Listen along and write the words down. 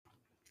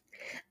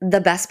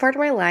the best part of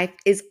my life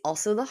is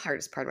also the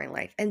hardest part of my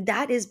life, and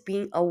that is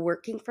being a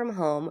working from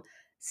home,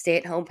 stay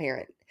at home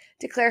parent.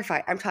 To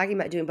clarify, I'm talking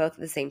about doing both at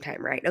the same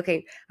time, right?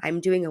 Okay, I'm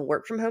doing a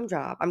work from home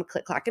job, I'm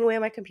clacking away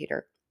on my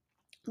computer,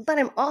 but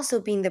I'm also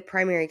being the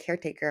primary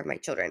caretaker of my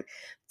children.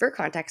 For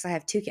context, I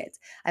have two kids.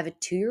 I have a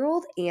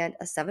 2-year-old and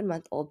a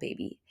 7-month-old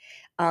baby.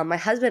 My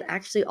husband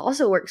actually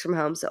also works from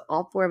home, so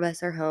all four of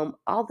us are home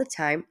all the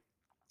time.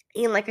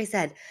 And like I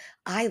said,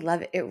 I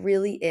love it. It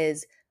really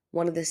is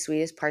one of the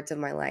sweetest parts of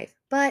my life,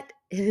 but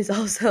it is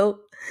also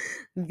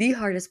the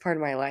hardest part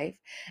of my life.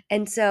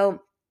 And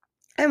so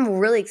I'm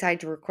really excited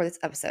to record this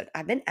episode.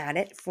 I've been at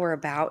it for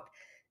about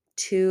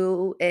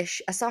a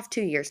soft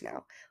 2 years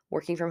now,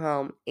 working from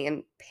home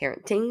and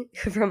parenting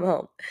from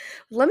home.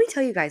 Let me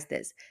tell you guys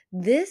this.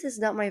 This is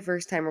not my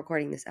first time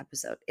recording this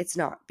episode. It's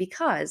not,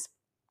 because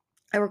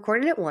I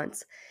recorded it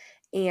once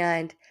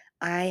and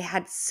I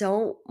had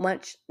so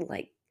much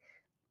like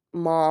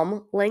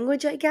mom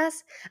language, I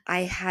guess.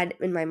 I had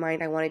in my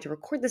mind I wanted to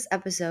record this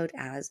episode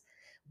as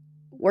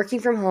working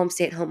from home,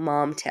 stay at home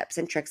mom tips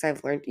and tricks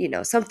I've learned,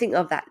 something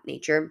of that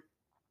nature.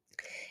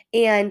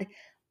 And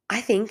I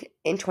think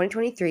in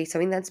 2023,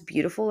 something that's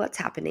beautiful that's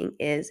happening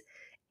is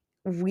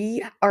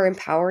we are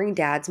empowering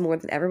dads more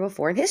than ever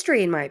before in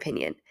history, in my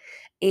opinion.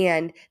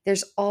 And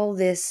there's all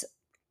this,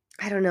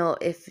 I don't know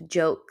if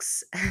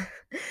jokes,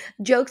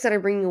 jokes that are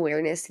bringing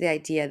awareness to the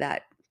idea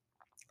that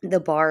the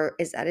bar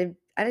is at a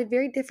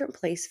very different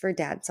place for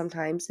dads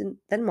sometimes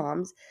than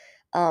moms.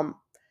 Um,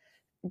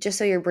 just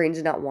so your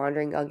brain's not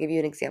wandering, I'll give you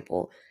an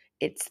example.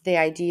 It's the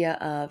idea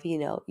of,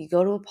 you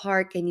go to a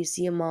park and you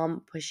see a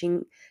mom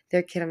pushing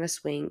their kid on a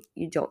swing.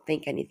 You don't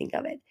think anything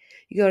of it.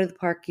 You go to the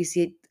park, you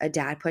see a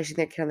dad pushing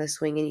their kid on the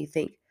swing, and you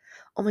think,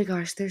 oh my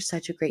gosh, they're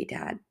such a great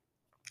dad.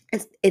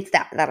 It's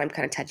that I'm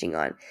kind of touching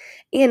on.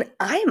 And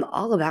I'm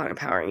all about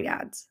empowering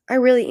dads. I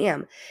really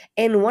am.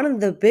 And one of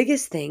the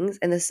biggest things,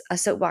 and this a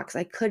soapbox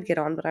I could get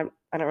on, but I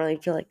don't really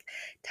feel like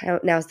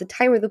now's the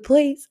time or the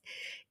place,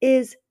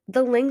 is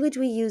the language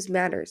we use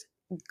matters.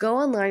 Go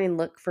online and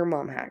look for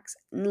mom hacks.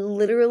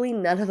 Literally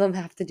none of them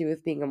have to do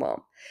with being a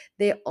mom.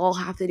 They all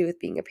have to do with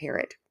being a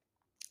parent.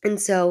 And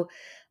so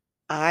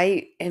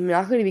I am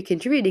not going to be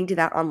contributing to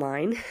that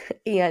online.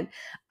 And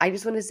I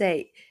just want to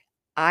say,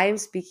 I'm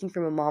speaking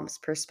from a mom's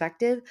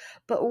perspective,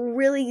 but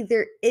really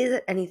there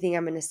isn't anything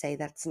I'm going to say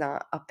that's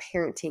not a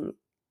parenting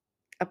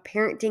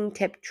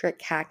tip,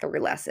 trick, hack, or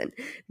lesson.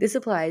 This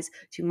applies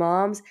to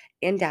moms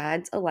and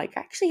dads alike.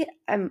 Actually,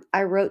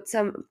 I wrote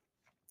some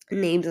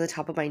names at the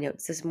top of my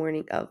notes this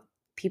morning of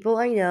people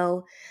I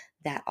know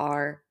that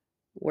are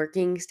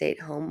working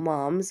stay-at-home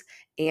moms,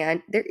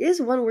 and there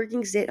is one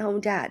working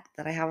stay-at-home dad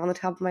that I have on the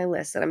top of my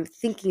list that I'm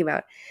thinking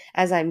about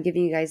as I'm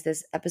giving you guys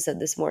this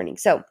episode this morning.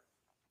 So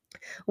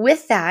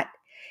with that,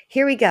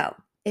 here we go.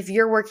 If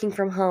you're working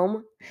from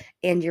home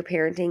and you're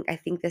parenting, I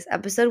think this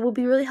episode will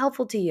be really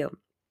helpful to you.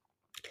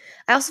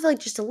 I also feel like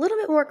just a little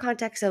bit more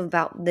context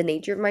about the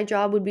nature of my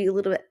job would be a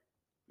little bit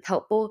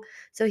helpful.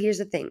 So here's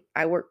the thing.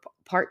 I work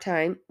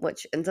part-time,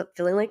 which ends up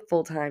feeling like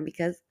full-time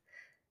because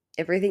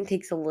everything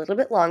takes a little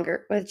bit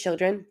longer with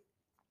children.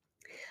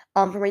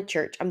 For my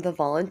church, I'm the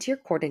volunteer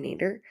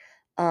coordinator.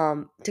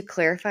 To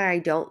clarify, I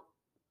don't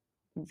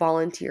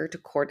volunteer to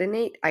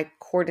coordinate. I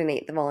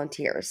coordinate the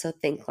volunteers. So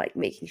think like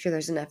making sure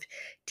there's enough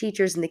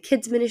teachers in the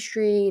kids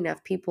ministry,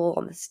 enough people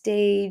on the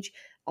stage,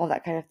 all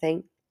that kind of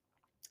thing.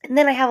 And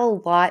then I have a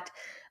lot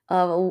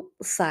of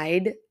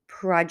side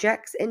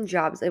projects and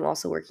jobs I'm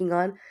also working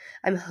on.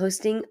 I'm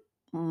hosting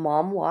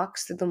mom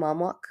walks through the Mom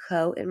Walk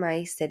Co. in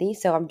my city,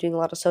 so I'm doing a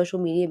lot of social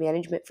media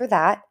management for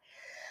that.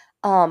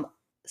 Um,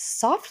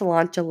 Soft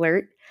launch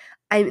alert.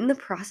 I'm in the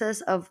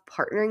process of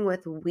partnering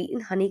with Wheat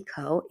and Honey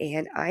Co.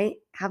 and I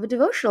have a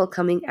devotional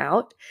coming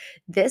out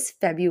this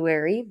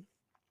February.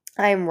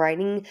 I'm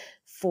writing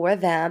for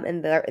them,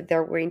 and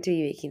they're going to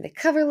be making the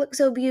cover look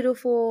so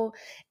beautiful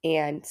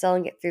and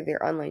selling it through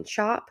their online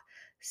shop.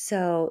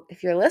 So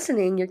if you're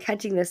listening, you're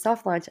catching this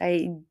soft launch.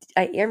 I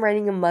am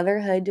writing a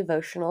motherhood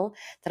devotional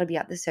that'll be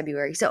out this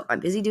February. So I'm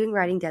busy doing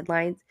writing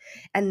deadlines,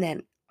 and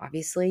then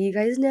obviously you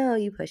guys know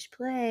you push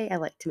play. I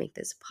like to make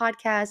this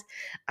podcast.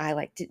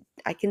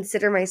 I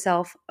consider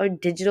myself a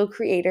digital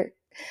creator,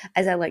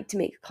 as I like to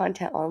make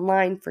content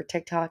online for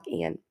TikTok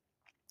and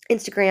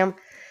Instagram.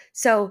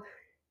 So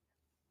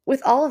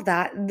with all of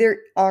that, there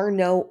are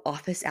no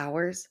office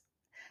hours,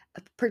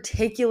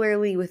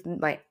 particularly with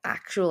my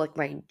actual, like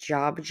my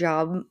job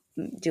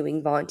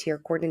doing volunteer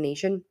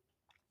coordination.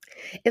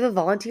 If a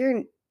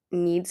volunteer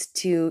needs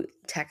to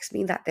text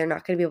me that they're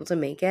not going to be able to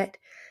make it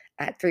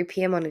at 3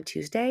 p.m. on a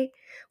Tuesday,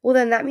 well,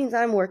 then that means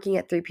I'm working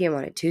at 3 p.m.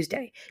 on a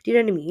Tuesday. Do you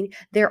know what I mean?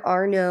 There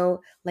are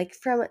no, like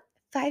from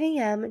 5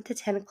 a.m. to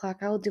 10 o'clock,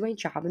 I will do my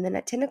job. And then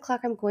at 10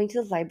 o'clock, I'm going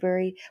to the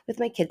library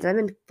with my kids.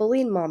 I'm fully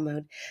in mom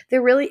mode.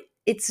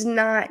 It's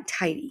not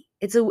tidy.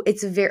 It's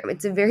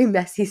a very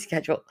messy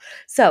schedule.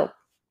 So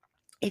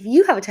if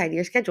you have a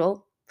tidier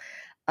schedule,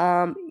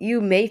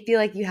 you may feel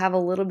like you have a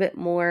little bit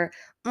more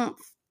oomph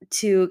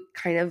to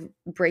kind of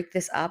break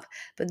this up.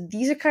 But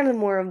these are kind of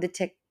more of the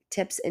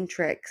tips and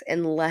tricks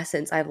and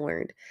lessons I've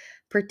learned,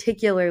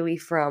 particularly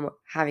from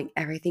having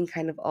everything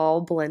kind of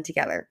all blend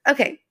together.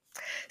 Okay,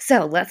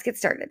 so let's get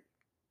started.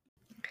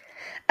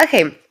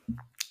 Okay,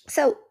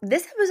 so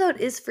this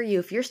episode is for you.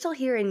 If you're still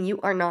here and you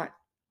are not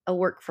a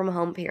work from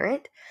home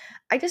parent,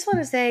 I just want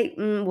to say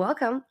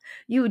welcome.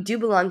 You do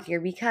belong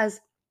here because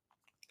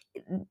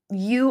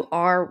you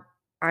are,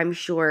 I'm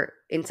sure,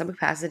 in some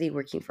capacity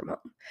working from home.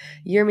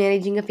 You're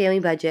managing a family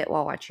budget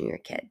while watching your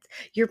kids.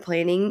 You're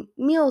planning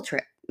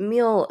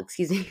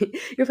excuse me.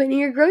 You're planning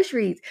your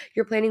groceries.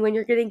 You're planning when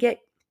you're going to get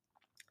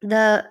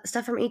the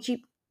stuff from HEB.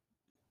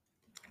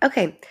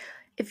 Okay,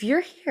 if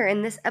you're here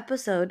in this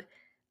episode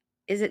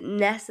isn't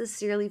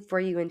necessarily for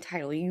you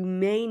entitled. You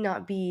may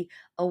not be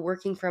a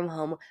working from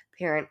home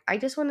parent. I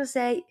just want to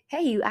say,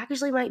 hey, you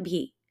actually might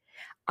be.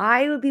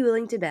 I would be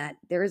willing to bet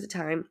there is a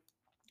time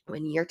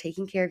when you're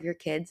taking care of your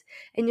kids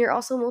and you're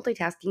also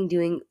multitasking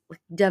doing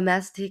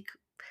domestic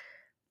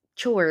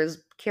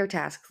chores, care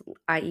tasks,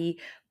 i.e.,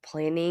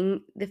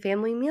 planning the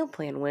family meal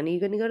plan. When are you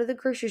going to go to the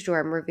grocery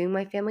store? I'm reviewing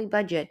my family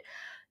budget,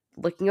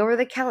 looking over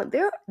the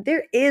calendar.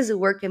 There is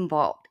work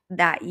involved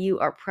that you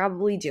are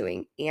probably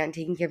doing and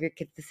taking care of your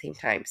kids at the same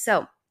time.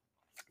 So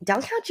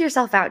don't count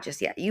yourself out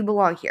just yet. You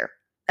belong here.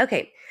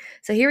 Okay,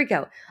 so here we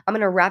go. I'm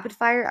going to rapid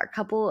fire a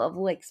couple of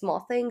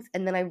small things,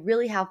 and then I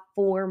really have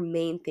four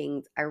main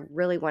things I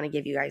really want to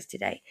give you guys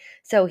today.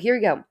 So here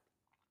we go.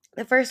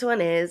 The first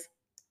one is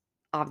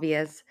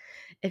obvious.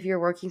 If you're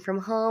working from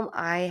home,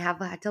 I have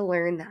had to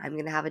learn that I'm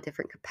going to have a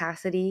different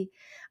capacity.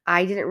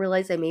 I didn't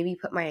realize I maybe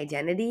put my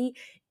identity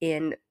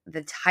in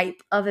the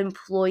type of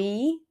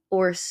employee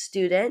or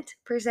student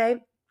per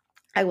se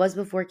I was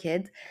before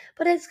kids,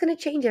 but it's going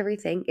to change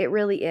everything. It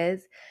really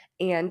is.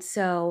 And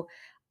so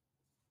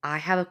I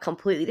have a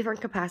completely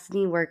different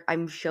capacity in work.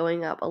 I'm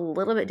showing up a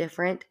little bit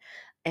different.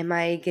 Am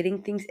I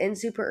getting things in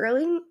super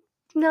early?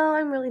 No,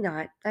 I'm really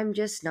not. I'm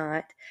just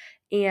not.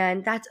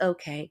 And that's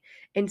okay.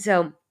 And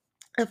so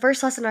the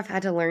first lesson I've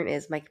had to learn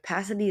is my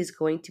capacity is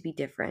going to be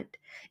different.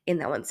 And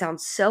that one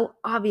sounds so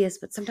obvious,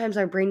 but sometimes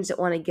our brains don't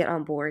want to get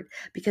on board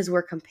because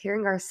we're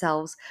comparing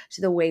ourselves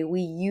to the way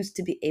we used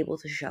to be able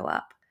to show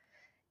up.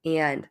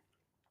 And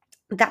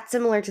that's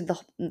similar to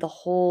the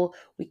whole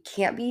we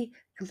can't be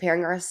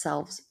comparing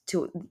ourselves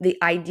to the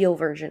ideal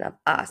version of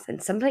us.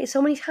 And sometimes,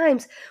 so many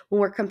times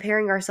when we're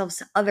comparing ourselves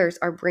to others,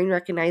 our brain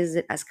recognizes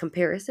it as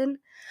comparison.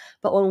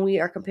 But when we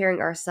are comparing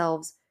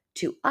ourselves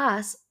to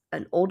us,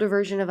 an older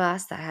version of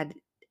us that had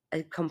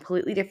a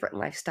completely different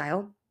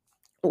lifestyle,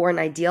 or an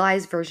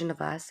idealized version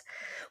of us,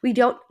 we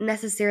don't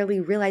necessarily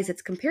realize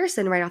it's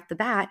comparison right off the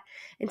bat.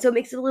 And so it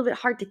makes it a little bit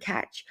hard to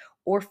catch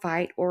or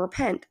fight or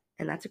repent.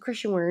 And that's a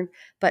Christian word,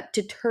 but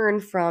to turn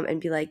from and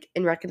be like,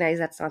 and recognize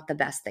that's not the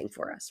best thing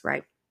for us,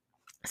 right?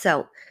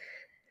 So,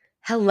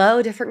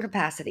 hello, different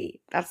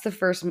capacity. That's the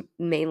first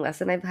main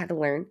lesson I've had to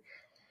learn.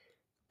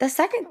 The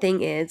second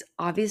thing is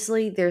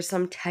obviously there's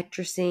some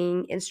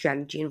Tetrising and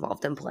strategy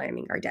involved in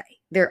planning our day.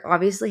 There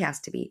obviously has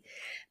to be.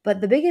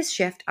 But the biggest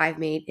shift I've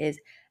made is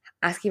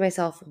asking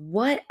myself,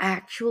 what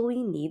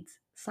actually needs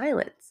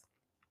silence?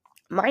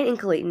 My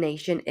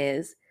inclination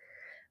is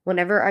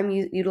whenever I'm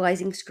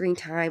utilizing screen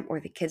time or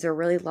the kids are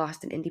really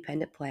lost in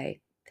independent play,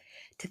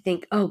 to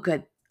think, oh,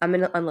 good, I'm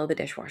going to unload the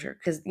dishwasher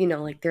because,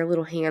 their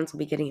little hands will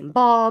be getting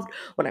involved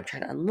when I'm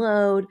trying to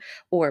unload,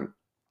 or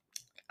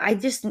I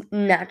just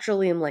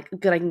naturally am like,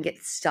 good, I can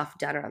get stuff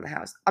done around the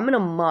house. I'm going to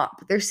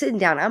mop. They're sitting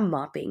down, I'm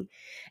mopping.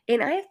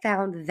 And I have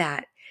found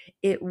that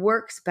it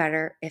works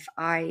better if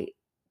I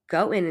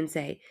go in and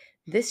say,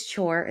 this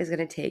chore is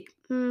going to take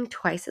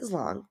twice as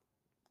long,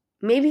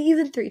 maybe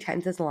even three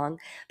times as long,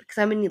 because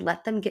I'm going to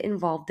let them get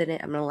involved in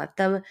it. I'm going to let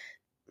them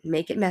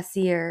make it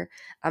messier.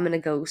 I'm going to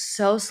go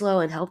so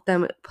slow and help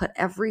them put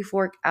every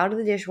fork out of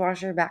the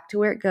dishwasher back to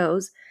where it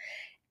goes.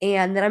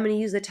 And then I'm going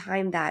to use the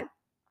time that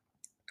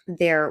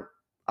they're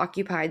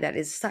occupied, that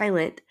is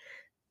silent,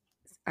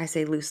 I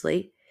say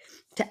loosely,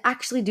 to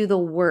actually do the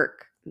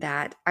work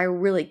that I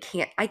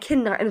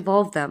cannot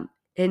involve them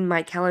in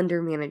my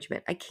calendar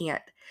management. I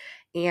can't.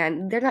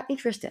 And they're not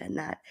interested in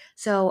that.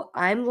 So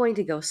I'm going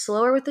to go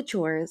slower with the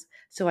chores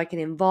so I can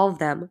involve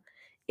them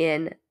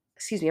I'm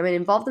going to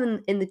involve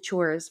them in the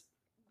chores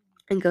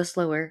and go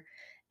slower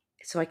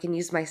so I can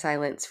use my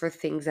silence for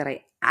things that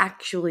I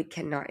actually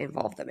cannot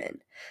involve them in.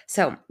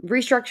 So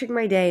restructuring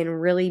my day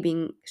and really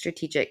being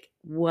strategic.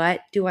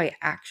 What do I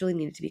actually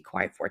need to be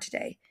quiet for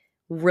today?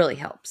 Really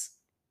helps.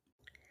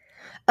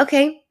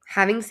 Okay,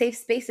 having safe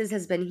spaces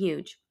has been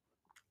huge.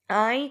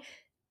 I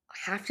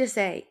have to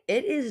say,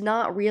 it is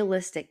not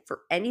realistic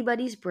for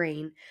anybody's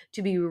brain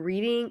to be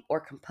reading or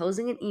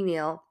composing an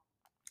email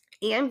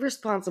and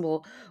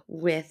responsible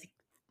with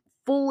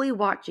fully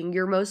watching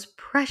your most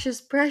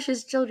precious,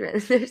 precious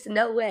children. There's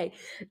no way.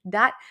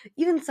 That,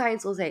 even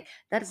science will say,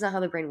 that is not how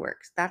the brain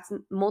works. That's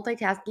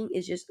multitasking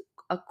is just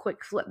a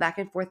quick flip back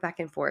and forth, back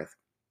and forth.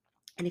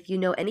 And if you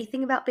know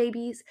anything about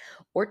babies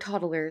or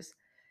toddlers,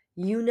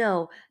 you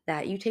know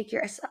that you take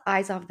your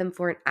eyes off them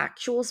for an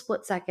actual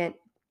split second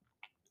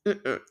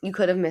You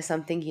could have missed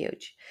something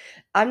huge.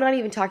 I'm not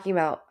even talking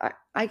about,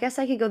 I guess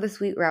I could go the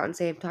sweet route and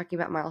say I'm talking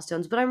about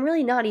milestones, but I'm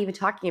really not even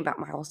talking about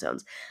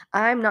milestones.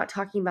 I'm not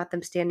talking about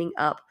them standing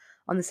up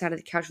on the side of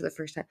the couch for the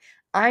first time.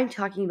 I'm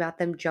talking about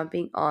them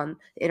jumping on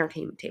the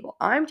entertainment table.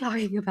 I'm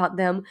talking about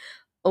them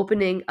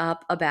opening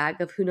up a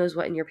bag of who knows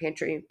what in your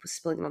pantry and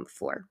spilling it on the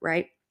floor,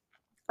 right?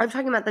 I'm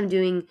talking about them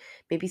doing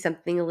maybe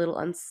something a little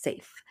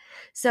unsafe.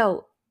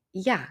 So,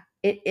 yeah,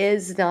 it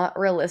is not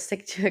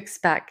realistic to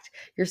expect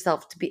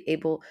yourself to be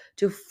able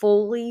to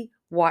fully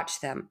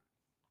watch them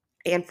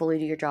and fully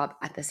do your job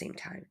at the same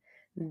time.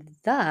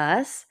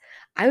 Thus,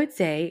 I would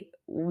say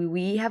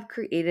we have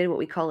created what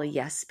we call a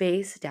yes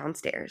space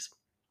downstairs.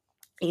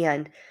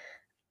 And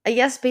a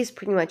yes space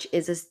pretty much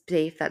is a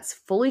space that's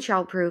fully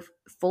childproof,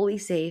 fully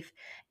safe,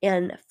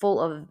 and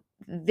full of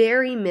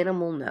very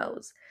minimal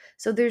no's.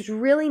 So there's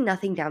really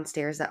nothing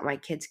downstairs that my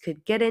kids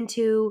could get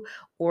into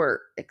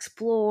or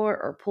explore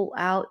or pull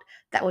out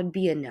that would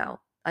be a no.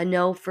 A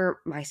no for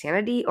my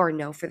sanity or a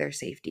no for their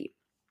safety.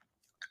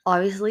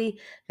 Obviously,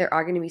 there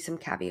are going to be some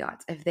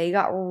caveats. If they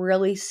got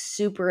really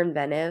super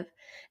inventive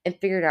and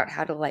figured out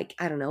how to, like,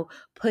 I don't know,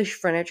 push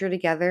furniture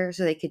together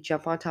so they could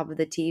jump on top of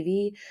the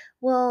TV,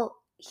 well,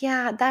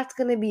 yeah, that's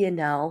going to be a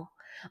no.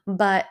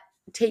 But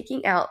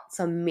taking out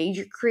some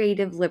major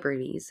creative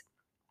liberties,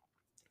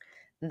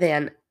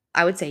 then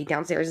I would say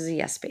downstairs is a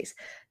yes space.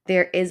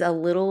 There is a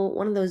little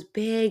one of those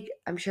big,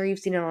 I'm sure you've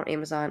seen it on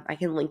Amazon. I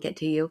can link it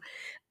to you.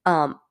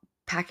 Um,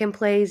 Pack and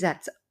plays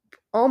that's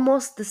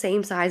almost the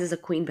same size as a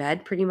queen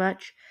bed, pretty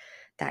much,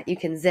 that you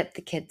can zip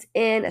the kids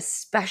in,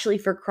 especially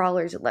for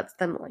crawlers. It lets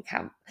them like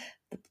have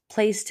the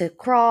place to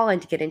crawl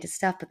and to get into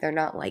stuff, but they're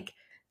not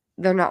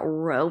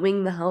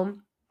roaming the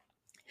home.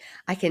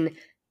 I can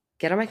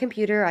get on my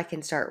computer, I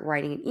can start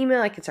writing an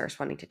email, I can start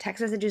responding to text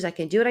messages, I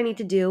can do what I need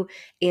to do,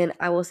 and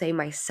I will say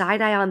my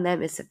side eye on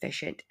them is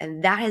sufficient.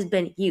 And that has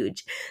been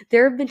huge.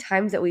 There have been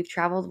times that we've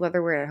traveled,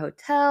 whether we're at a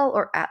hotel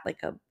or at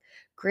like a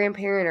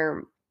grandparent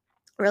or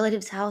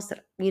relative's house,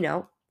 that,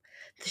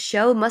 the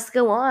show must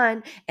go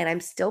on and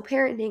I'm still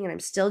parenting and I'm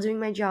still doing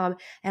my job.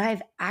 And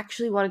I've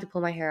actually wanted to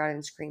pull my hair out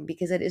and scream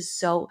because it is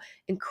so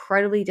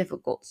incredibly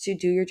difficult to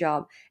do your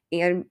job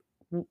and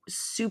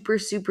super,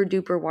 super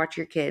duper watch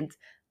your kids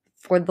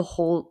for the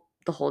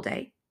whole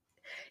day.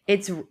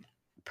 It's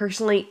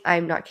personally,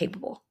 I'm not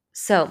capable.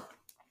 So,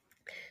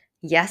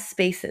 yes,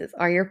 spaces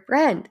are your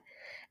friend.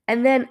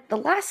 And then the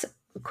last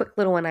quick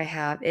little one I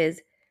have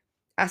is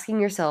asking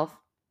yourself,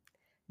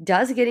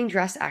 does getting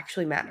dressed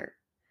actually matter?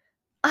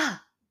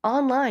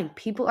 Online,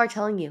 people are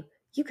telling you,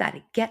 you got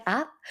to get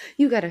up,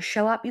 you got to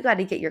show up, you got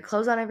to get your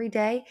clothes on every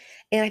day.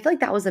 And I feel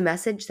like that was a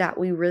message that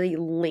we really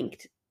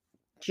linked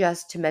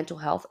just to mental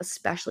health,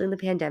 especially in the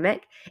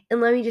pandemic. And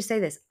let me just say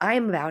this, I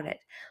am about it.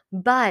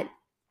 But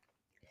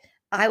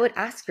I would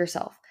ask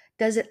yourself,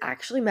 does it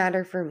actually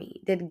matter for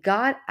me? Did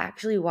God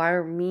actually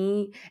wire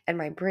me and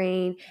my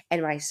brain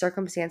and my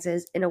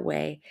circumstances in a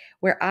way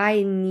where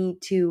I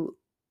need to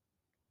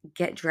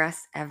get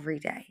dressed every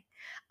day?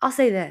 I'll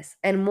say this,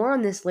 and more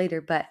on this later,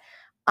 but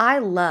I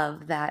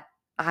love that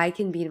I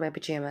can be in my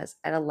pajamas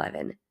at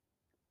 11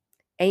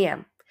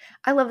 a.m.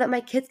 I love that my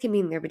kids can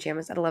be in their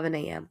pajamas at 11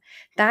 a.m.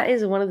 That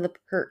is one of the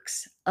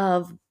perks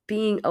of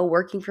being a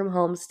working from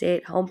home, stay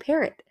at home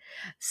parent.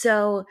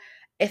 So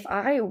if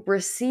I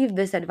receive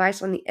this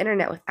advice on the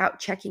internet without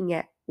checking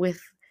it with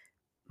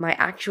my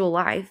actual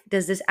life,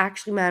 does this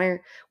actually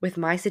matter with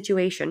my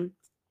situation?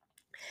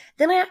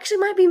 Then I actually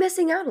might be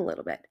missing out a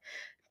little bit.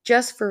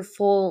 Just for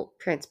full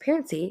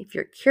transparency, if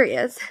you're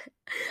curious,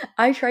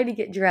 I try to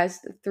get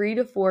dressed 3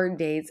 to 4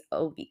 days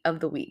of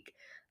the week.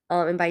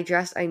 And by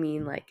dressed, I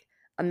mean like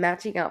a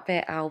matching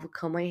outfit. I'll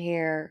comb my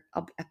hair.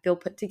 I feel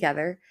put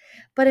together.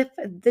 But if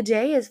the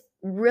day is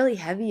really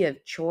heavy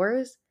of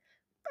chores,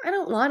 I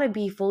don't want to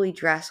be fully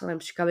dressed when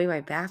I'm scrubbing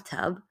my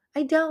bathtub.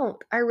 I don't.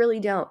 I really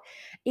don't.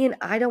 And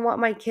I don't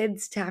want my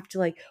kids to have to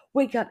like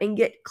wake up and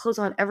get clothes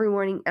on every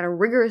morning at a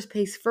rigorous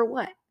pace for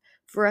what?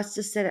 For us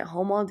to sit at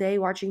home all day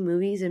watching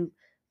movies and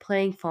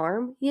playing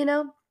farm?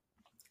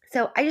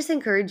 So I just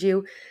encourage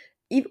you,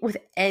 even with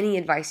any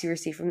advice you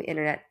receive from the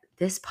internet,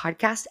 this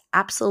podcast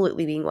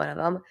absolutely being one of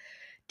them,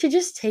 to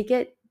just take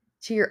it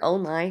to your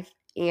own life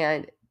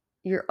and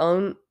your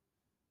own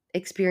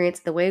experience,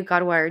 the way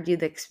God wired you,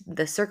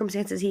 the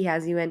circumstances He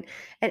has you in,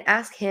 and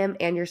ask Him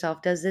and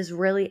yourself, does this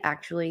really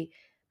actually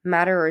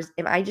matter, or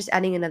am I just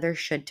adding another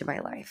should to my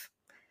life?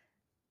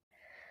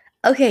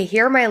 Okay,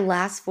 here are my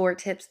last 4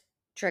 tips,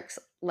 tricks,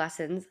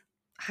 lessons,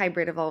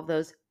 hybrid of all of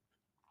those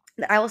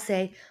that I will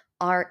say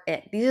are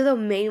it. These are the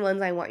main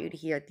ones I want you to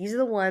hear. These are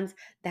the ones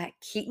that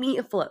keep me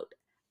afloat.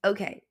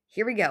 Okay,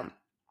 here we go.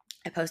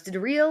 I posted a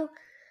reel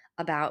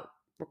about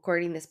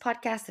recording this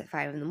podcast at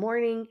 5 in the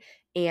morning,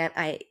 and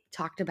I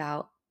talked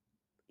about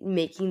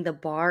making the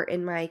bar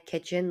in my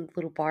kitchen,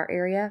 little bar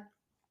area,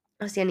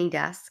 a standing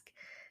desk.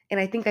 And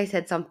I think I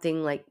said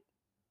something like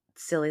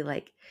silly,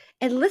 like,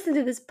 and listen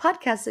to this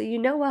podcast so you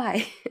know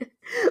why.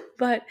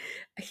 But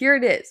here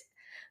it is.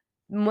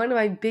 One of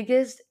my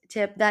biggest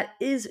tip that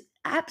is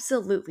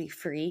absolutely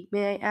free,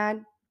 may I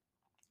add,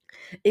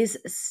 is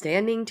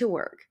standing to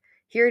work.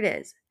 Here it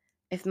is.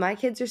 If my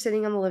kids are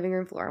sitting on the living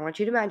room floor, I want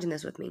you to imagine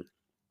this with me.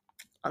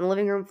 On the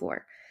living room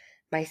floor,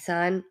 my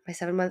son, my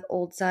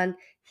 7-month-old son,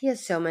 he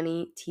has so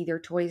many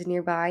teether toys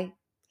nearby.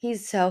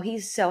 He's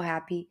so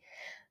happy.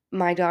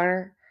 My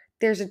daughter,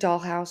 there's a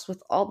dollhouse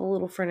with all the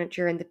little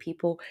furniture and the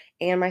people,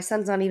 and my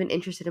son's not even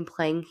interested in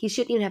playing. He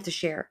shouldn't even have to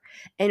share.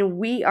 And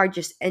we are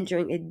just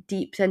entering a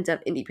deep sense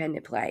of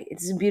independent play.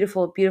 It's a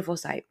beautiful, beautiful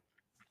sight.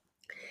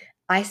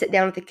 I sit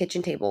down at the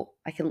kitchen table.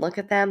 I can look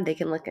at them, they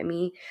can look at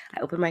me.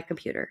 I open my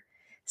computer.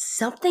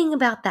 Something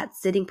about that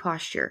sitting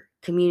posture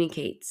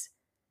communicates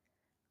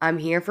I'm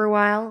here for a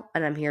while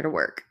and I'm here to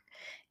work.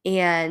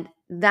 And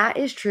that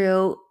is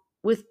true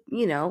with,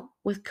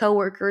 with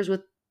coworkers,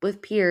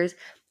 with peers.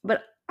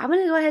 But I'm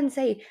going to go ahead and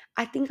say,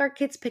 I think our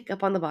kids pick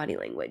up on the body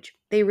language.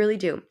 They really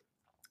do.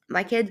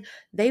 My kids,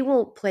 they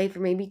will play for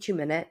maybe 2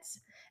 minutes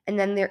and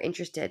then they're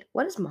interested.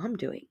 What is mom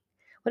doing?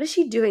 What is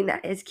she doing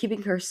that is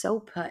keeping her so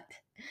put?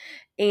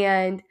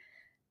 And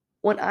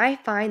when I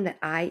find that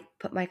I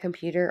put my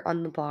computer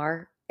on the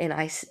bar and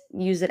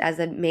use it as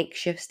a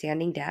makeshift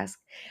standing desk,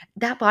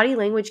 that body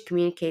language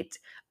communicates,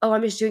 oh,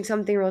 I'm just doing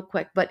something real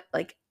quick, but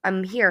like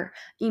I'm here.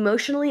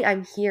 Emotionally,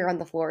 I'm here on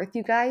the floor with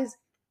you guys.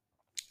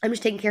 I'm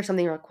just taking care of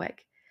something real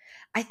quick.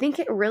 I think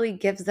it really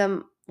gives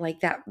them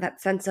like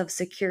that sense of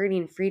security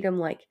and freedom,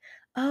 like,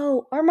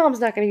 oh, our mom's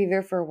not going to be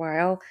there for a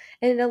while.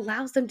 And it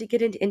allows them to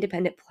get into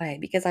independent play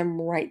because I'm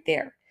right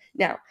there.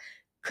 Now,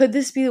 could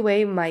this be the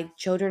way my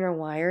children are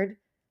wired?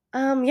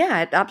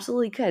 Yeah, it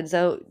absolutely could.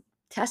 So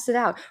test it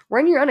out.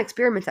 Run your own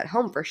experiments at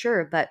home for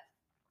sure. But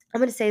I'm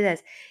going to say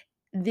this: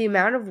 the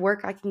amount of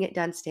work I can get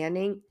done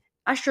standing,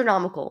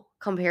 astronomical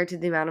compared to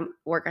the amount of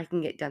work I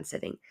can get done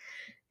sitting.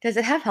 Does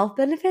it have health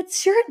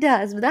benefits? Sure, it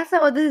does. But that's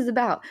not what this is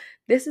about.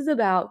 This is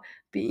about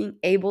being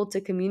able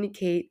to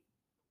communicate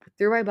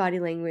through my body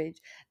language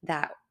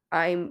that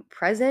I'm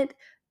present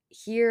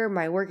here.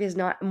 My work is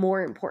not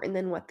more important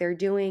than what they're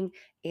doing.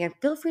 And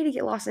feel free to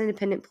get lost in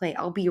independent play.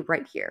 I'll be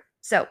right here.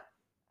 So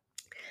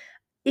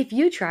if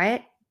you try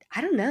it,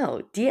 I don't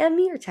know, DM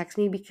me or text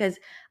me because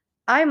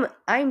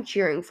I'm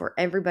cheering for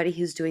everybody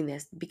who's doing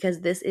this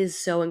because this is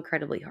so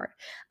incredibly hard.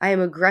 I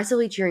am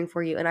aggressively cheering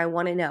for you and I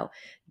want to know,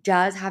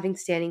 does having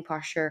standing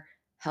posture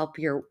help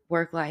your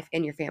work life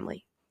and your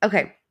family?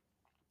 Okay.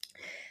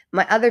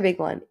 My other big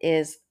one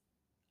is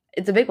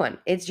it's a big one.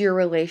 It's your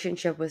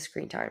relationship with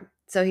screen time.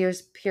 So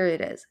here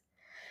it is.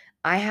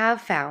 I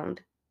have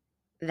found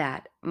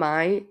that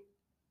my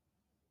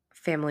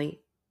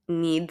family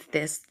needs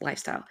this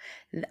lifestyle.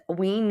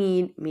 We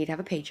need me to have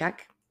a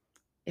paycheck.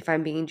 If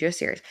I'm being just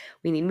serious,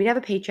 we need me to have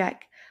a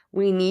paycheck.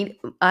 We need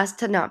us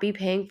to not be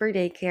paying for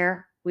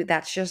daycare.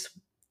 That's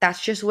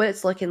just what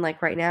it's looking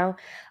like right now.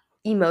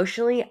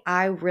 Emotionally,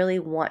 I really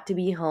want to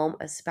be home,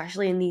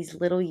 especially in these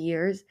little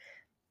years,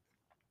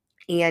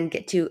 and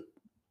get to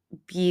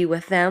be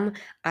with them.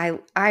 I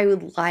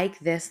would like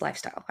this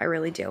lifestyle. I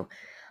really do.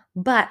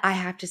 But I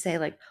have to say,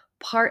 like,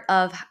 part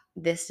of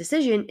this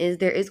decision is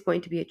there is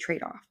going to be a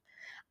trade-off.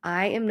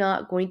 I am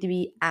not going to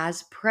be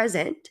as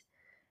present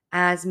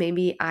as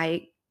maybe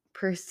I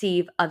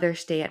perceive other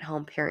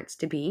stay-at-home parents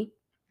to be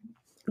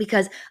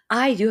because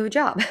I do have a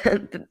job.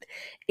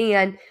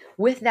 And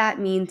with that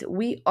means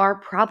we are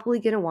probably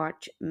going to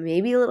watch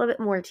maybe a little bit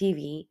more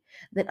TV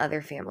than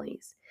other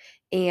families.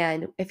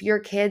 And if your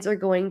kids are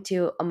going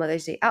to a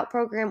Mother's Day Out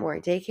program or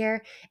a daycare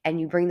and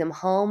you bring them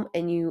home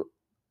and you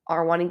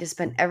are wanting to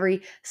spend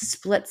every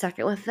split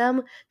second with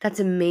them, that's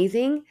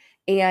amazing.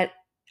 And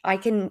I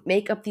can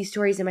make up these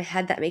stories in my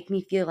head that make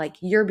me feel like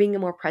you're being a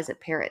more present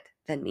parent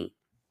than me.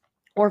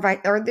 Or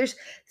there's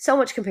so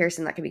much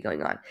comparison that could be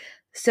going on.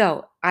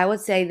 So I would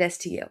say this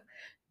to you.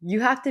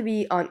 You have to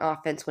be on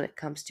offense when it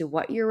comes to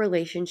what your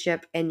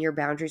relationship and your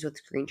boundaries with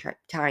screen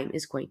time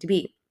is going to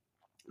be.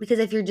 Because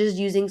if you're just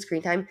using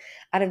screen time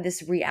out of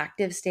this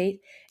reactive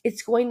state,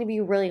 it's going to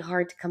be really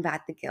hard to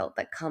combat the guilt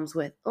that comes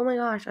with, oh my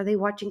gosh, are they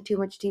watching too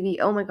much TV?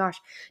 Oh my gosh,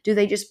 do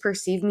they just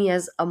perceive me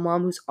as a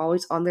mom who's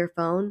always on their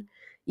phone,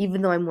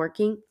 even though I'm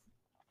working?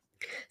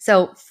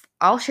 So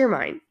I'll share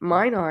mine.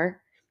 Mine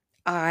are,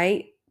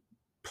 I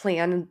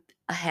plan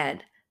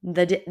ahead.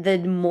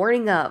 The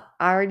morning of,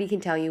 I already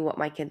can tell you what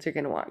my kids are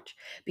going to watch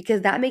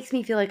because that makes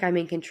me feel like I'm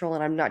in control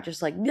and I'm not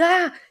just like,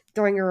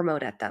 throwing a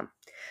remote at them.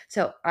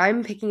 So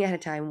I'm picking ahead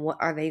of time, what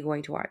are they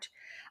going to watch?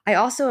 I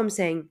also am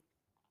saying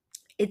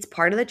it's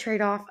part of the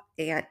trade-off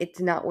and it's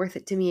not worth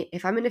it to me.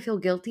 If I'm going to feel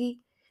guilty,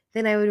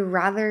 then I would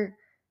rather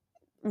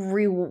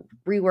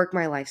rework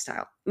my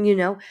lifestyle.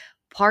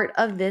 Part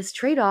of this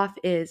trade-off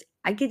is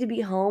I get to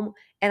be home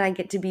and I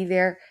get to be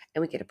there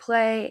and we get to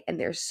play and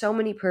there's so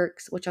many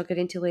perks, which I'll get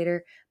into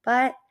later.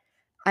 But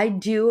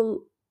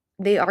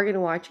they are going to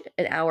watch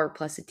an hour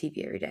plus of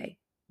TV every day.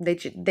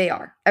 They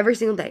are every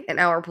single day, an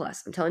hour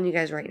plus. I'm telling you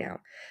guys right now.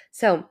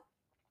 So,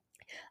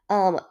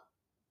 um,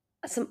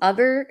 some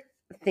other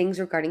things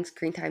regarding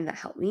screen time that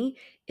help me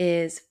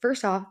is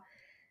first off,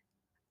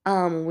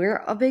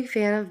 we're a big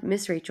fan of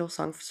Miss Rachel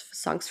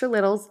songs for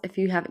littles. If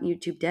you haven't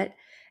YouTubed it,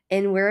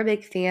 And we're a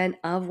big fan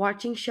of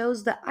watching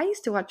shows that I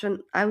used to watch when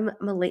I'm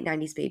a late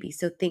 90s baby.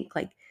 So think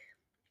like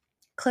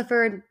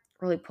Clifford,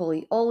 Roly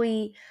Poly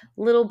Oly,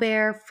 Little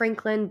Bear,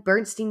 Franklin,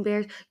 Bernstein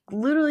Bears.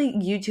 Literally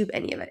YouTube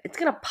any of it. It's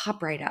gonna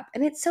pop right up.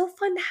 And it's so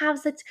fun to have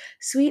such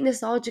sweet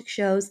nostalgic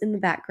shows in the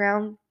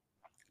background.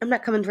 I'm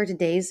not coming for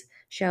today's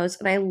shows,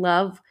 and I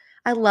love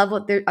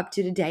what they're up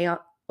to today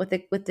with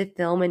the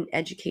film and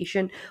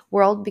education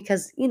world,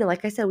 because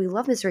like I said, we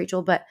love Miss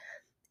Rachel, but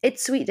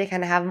it's sweet to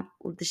kind of have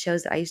the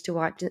shows that I used to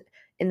watch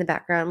in the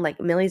background. Like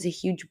Millie's a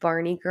huge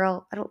Barney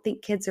girl. I don't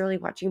think kids are really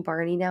watching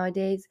Barney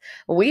nowadays.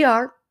 We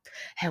are,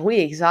 and we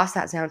exhaust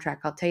that soundtrack.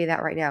 I'll tell you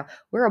that right now.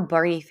 We're a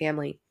Barney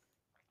family.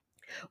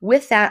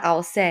 With that,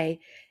 I'll say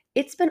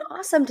it's been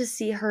awesome to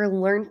see her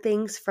learn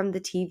things from the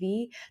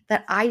TV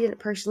that I didn't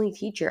personally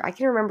teach her. I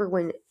can remember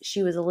when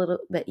she was a little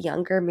bit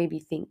younger, maybe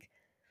think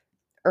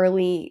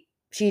early,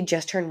 she had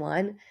just turned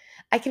 1.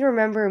 I can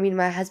remember me and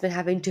my husband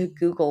having to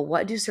Google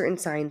what do certain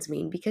signs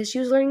mean, because she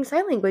was learning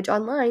sign language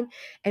online,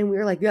 and we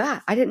were like,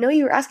 yeah, I didn't know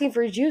you were asking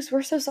for juice.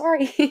 We're so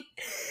sorry.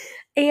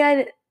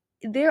 And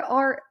there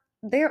are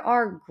there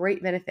are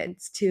great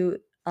benefits to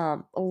a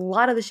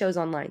lot of the shows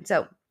online.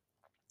 So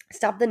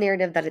stop the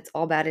narrative that it's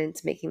all bad and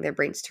it's making their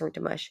brains turn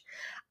to mush.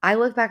 I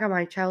look back on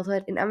my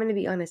childhood, and I'm going to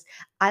be honest,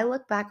 I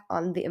look back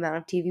on the amount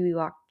of TV we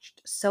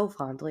watched so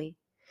fondly.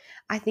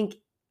 I think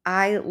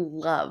I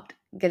loved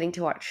getting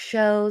to watch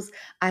shows.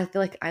 I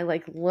feel like I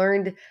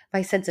learned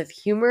my sense of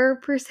humor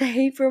per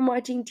se from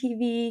watching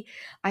TV.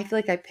 I feel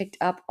like I picked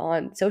up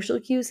on social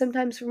cues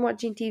sometimes from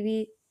watching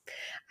TV.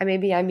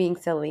 Maybe I'm being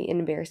silly and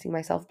embarrassing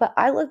myself, but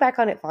I look back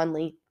on it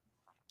fondly.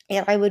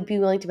 And I would be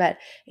willing to bet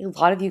a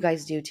lot of you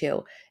guys do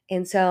too.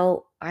 And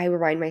so I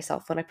remind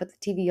myself when I put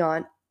the TV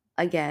on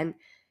again,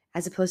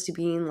 as opposed to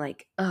being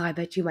like, oh, I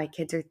bet you my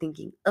kids are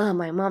thinking, oh,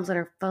 my mom's on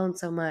her phone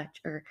so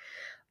much, or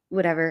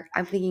whatever.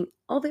 I'm thinking,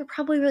 oh, they're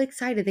probably really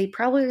excited. They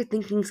probably are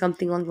thinking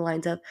something along the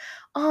lines of,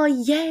 oh,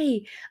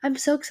 yay, I'm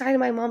so excited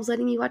my mom's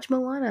letting me watch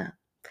Moana.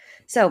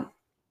 So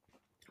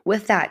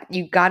with that,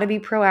 you got to be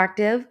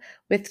proactive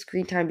with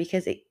screen time,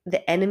 because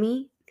the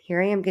enemy,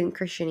 here I am getting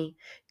Christiany,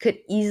 could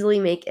easily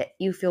make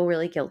you feel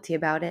really guilty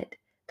about it.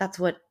 That's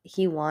what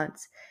he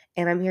wants.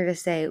 And I'm here to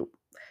say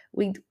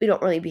we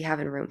don't really be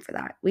having room for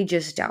that. We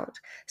just don't.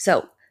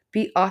 So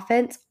be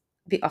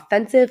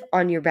offensive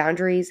on your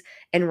boundaries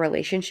and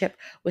relationship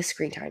with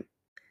screen time.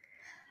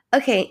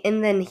 Okay,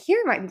 and then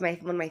here might be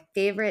one of my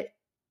favorite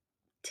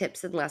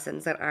tips and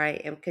lessons that I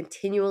am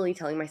continually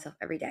telling myself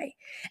every day.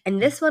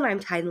 And this one I'm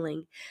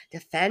titling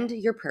Defend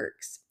Your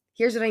Perks.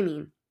 Here's what I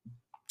mean.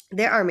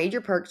 There are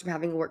major perks from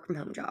having a work from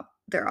home job.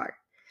 There are.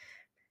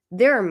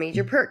 There are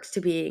major perks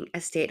to being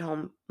a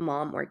stay-at-home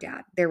mom or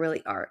dad. There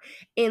really are.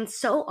 And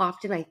so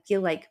often I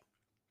feel like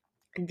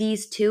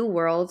these two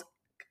worlds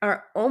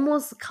are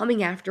almost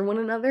coming after one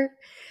another.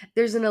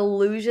 There's an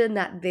illusion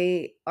that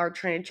they are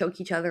trying to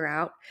choke each other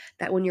out,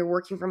 that when you're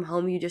working from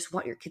home, you just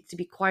want your kids to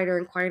be quieter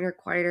and quieter and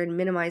quieter and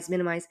minimize,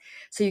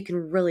 so you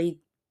can really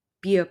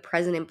be a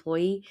present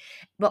employee.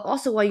 But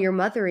also while you're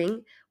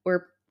mothering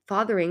or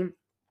fathering,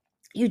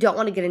 you don't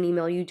want to get an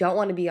email, you don't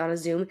want to be on a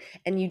Zoom,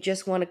 and you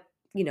just want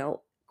to,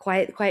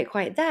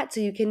 quiet that,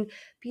 so you can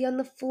be on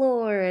the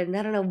floor and,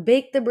 I don't know,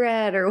 bake the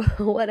bread or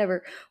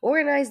whatever,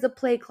 organize the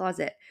play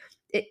closet.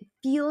 It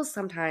feels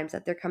sometimes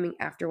that they're coming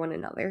after one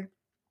another,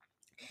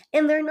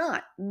 and they're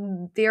not.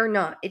 They're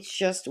not. It's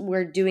just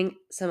we're doing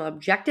some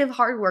objective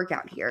hard work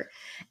out here.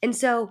 And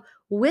so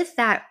with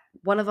that,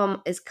 one of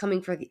them is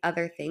coming for the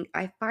other thing.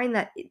 I find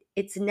that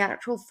it's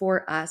natural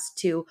for us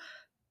to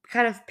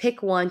kind of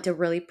pick one to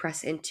really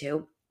press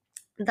into,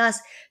 thus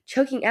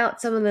choking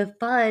out some of the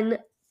fun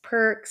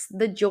perks,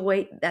 the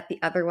joy that the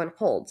other one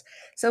holds.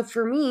 So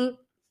for me,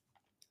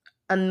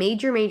 a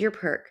major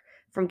perk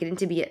from getting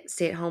to be a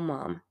stay-at-home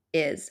mom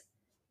is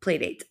play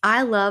dates.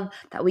 I love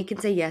that we can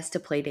say yes to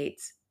play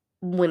dates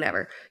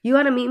whenever. You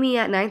want to meet me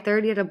at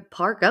 9:30 at a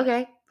park?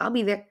 Okay, I'll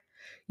be there.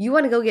 You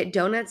want to go get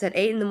donuts at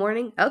 8 in the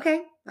morning?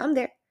 Okay, I'm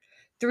there.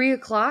 3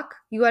 o'clock,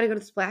 you want to go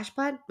to the splash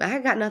pad? I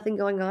got nothing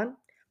going on.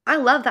 I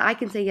love that I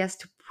can say yes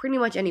to pretty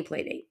much any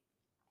play date.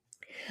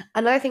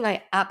 Another thing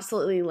I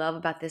absolutely love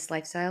about this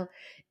lifestyle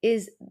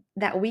is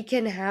that we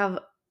can have,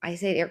 I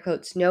say in air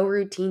quotes, no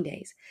routine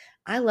days.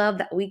 I love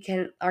that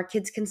our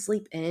kids can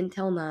sleep in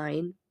till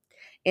 9.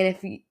 And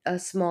if a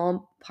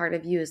small part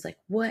of you is like,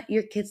 what,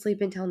 your kids sleep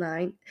until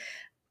 9?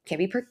 Can't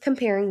be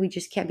comparing. We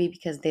just can't be,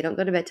 because they don't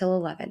go to bed till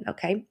 11.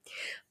 Okay.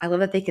 I love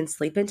that they can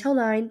sleep until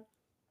 9.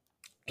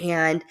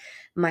 And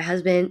my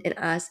husband and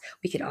us,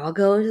 we could all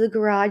go into the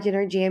garage in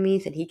our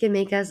jammies, and he can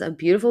make us a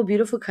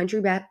beautiful country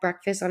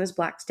breakfast on his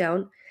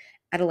Blackstone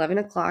at 11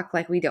 o'clock,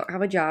 like we don't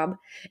have a job.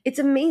 It's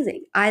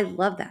amazing. I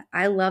love that.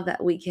 I love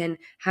that we can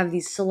have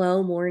these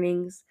slow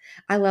mornings.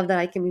 I love that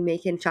I can be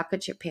making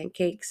chocolate chip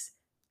pancakes,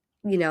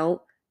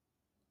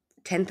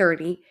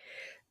 10:30.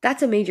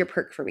 That's a major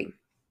perk for me.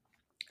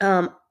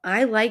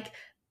 I like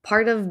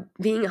part of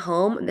being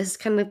home. This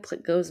kind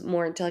of goes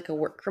more into like a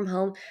work from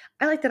home.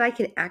 I like that I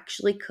can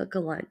actually cook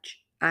a lunch.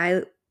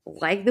 I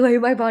like the way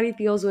my body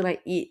feels when I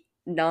eat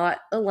not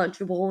a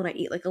Lunchable when I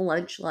eat like a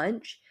lunch.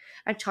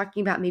 I'm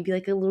talking about maybe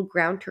like a little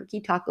ground turkey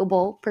taco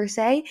bowl per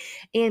se.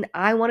 And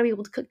I want to be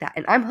able to cook that.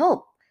 And I'm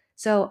home.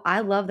 So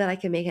I love that I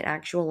can make an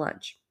actual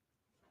lunch.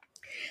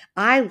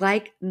 I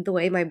like the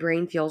way my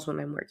brain feels when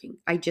I'm working.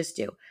 I just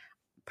do.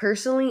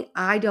 Personally,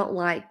 I don't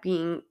like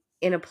being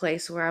in a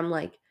place where I'm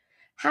like,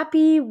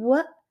 happy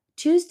what?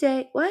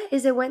 Tuesday? What?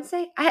 Is it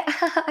Wednesday?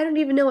 I don't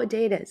even know what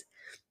day it is.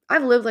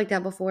 I've lived like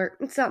that before.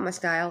 It's not my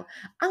style.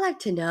 I like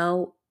to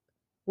know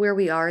where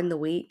we are in the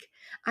week.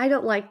 I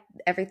don't like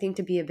everything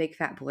to be a big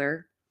fat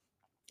blur.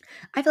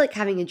 I feel like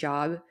having a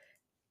job.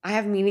 I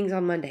have meetings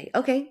on Monday.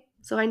 Okay,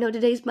 so I know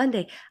today's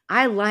Monday.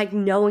 I like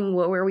knowing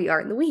where we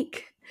are in the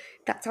week.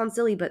 That sounds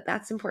silly, but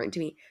that's important to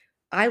me.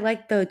 I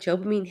like the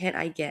dopamine hit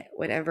I get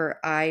whenever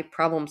I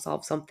problem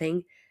solve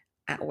something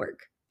at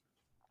work.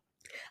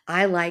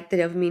 I like the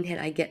dopamine hit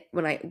I get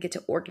when I get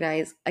to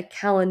organize a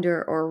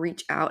calendar or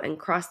reach out and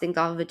cross things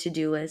off of a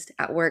to-do list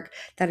at work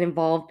that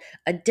involved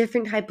a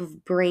different type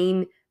of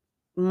brain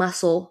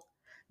muscle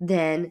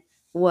than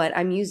what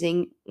I'm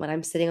using when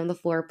I'm sitting on the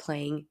floor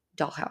playing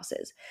doll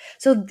houses.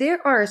 So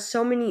there are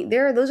so many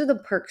those are the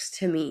perks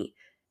to me.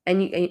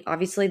 And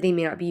obviously they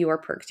may not be your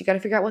perks. You got to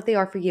figure out what they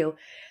are for you.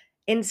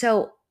 And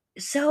so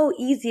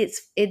easy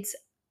it's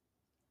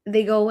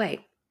they go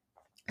away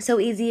so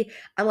easy.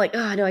 I'm like,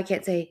 oh no, I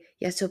can't say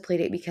yes to a play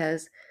date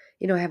because,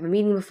 I have a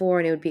meeting before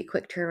and it would be a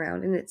quick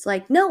turnaround. And it's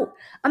like, no,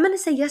 I'm gonna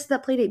say yes to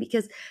that play date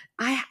because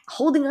I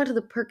holding on to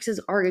the perks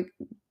are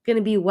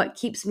gonna be what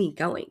keeps me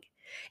going.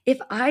 If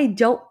I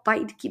don't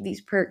fight to keep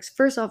these perks,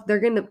 first off,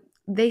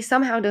 they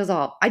somehow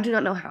dissolve. I do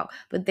not know how,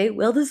 but they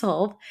will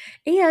dissolve.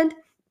 And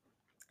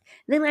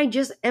then I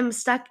just am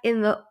stuck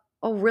in a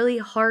really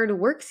hard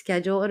work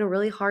schedule and a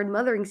really hard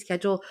mothering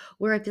schedule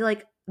where I feel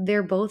like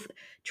they're both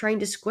trying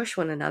to squish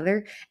one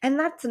another, and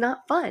that's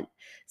not fun.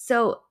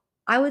 So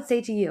I would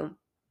say to you,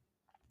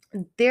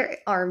 there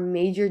are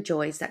major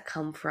joys that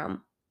come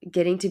from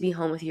getting to be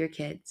home with your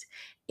kids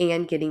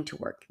and getting to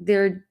work.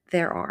 There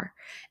are.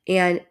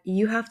 And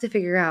you have to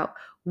figure out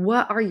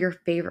what are your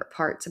favorite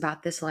parts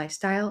about this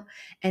lifestyle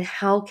and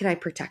how can I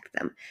protect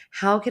them?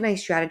 How can I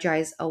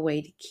strategize a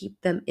way to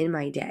keep them in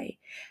my day?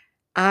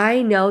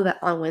 I know that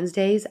on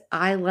Wednesdays,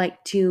 I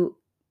like to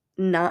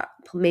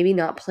maybe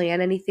not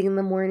plan anything in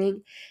the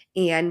morning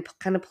and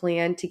kind of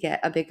plan to get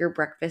a bigger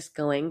breakfast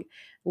going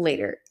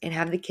later and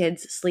have the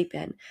kids sleep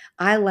in.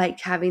 I like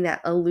having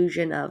that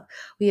illusion of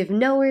we have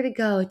nowhere to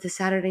go. It's a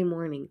Saturday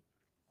morning.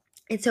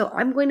 And so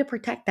I'm going to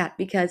protect that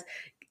because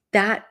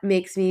that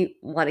makes me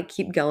want to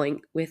keep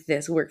going with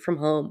this work from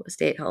home,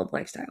 stay at home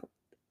lifestyle.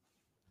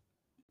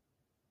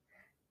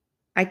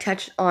 I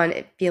touched on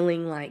it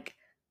feeling like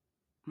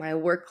my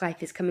work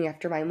life is coming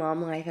after my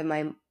mom life and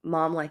my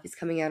mom life is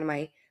coming out of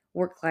my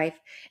work life,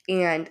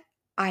 and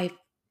I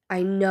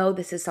know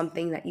this is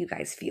something that you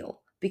guys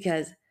feel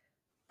because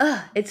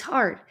it's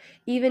hard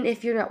even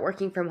if you're not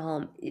working from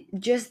home.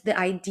 Just the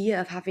idea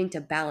of having to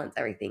balance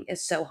everything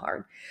is so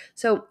hard.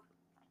 So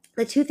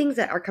the two things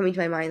that are coming to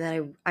my mind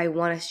that I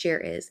want to share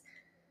is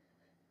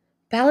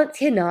balance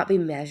cannot be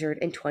measured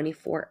in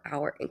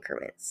 24-hour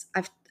increments.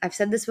 I've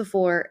said this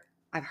before,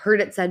 I've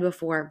heard it said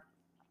before.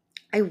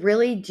 I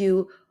really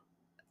do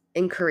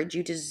encourage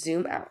you to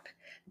zoom out.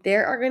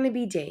 There are going to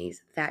be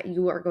days that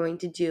you are going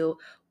to do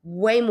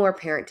way more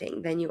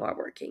parenting than you are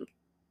working,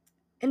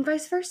 and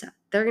vice versa.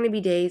 There are going to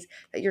be days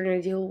that you're going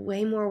to do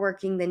way more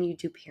working than you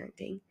do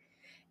parenting,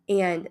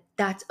 and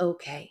that's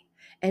okay.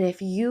 And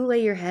if you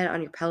lay your head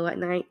on your pillow at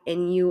night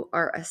and you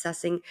are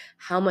assessing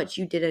how much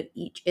you did of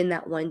each in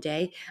that one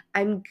day,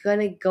 I'm going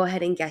to go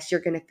ahead and guess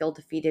you're going to feel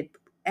defeated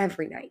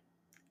every night.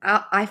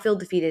 I feel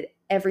defeated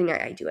every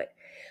night I do it.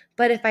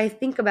 But if I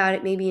think about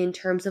it maybe in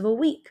terms of a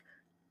week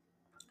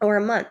or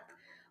a month,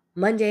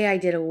 Monday, I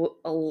did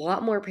a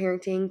lot more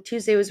parenting.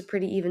 Tuesday was a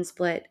pretty even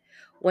split.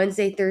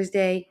 Wednesday,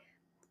 Thursday,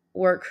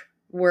 work.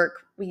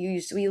 We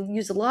used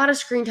a lot of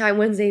screen time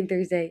Wednesday and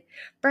Thursday.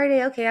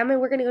 Friday, okay,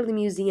 we're gonna go to the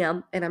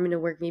museum and I'm gonna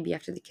work maybe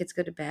after the kids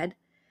go to bed.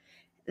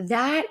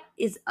 That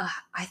is,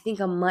 I think,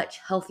 a much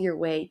healthier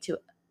way to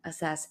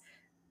assess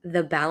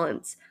the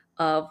balance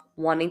of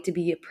wanting to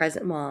be a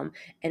present mom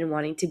and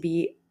wanting to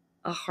be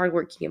a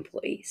hardworking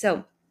employee.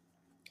 So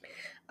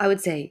I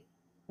would say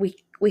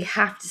we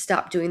have to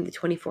stop doing the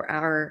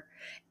 24-hour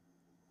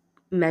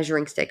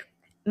measuring stick.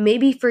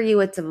 Maybe for you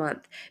it's a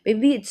month.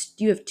 Maybe it's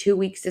you have 2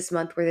 weeks this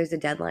month where there's a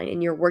deadline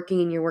and you're working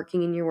and you're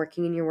working and you're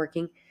working and you're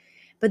working.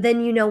 But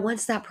then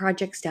once that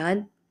project's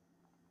done,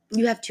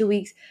 you have 2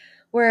 weeks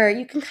where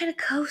you can kind of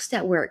coast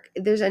at work.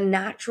 There's a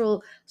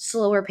natural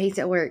slower pace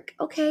at work.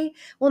 Okay,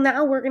 well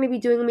now we're going to be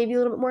doing maybe a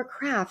little bit more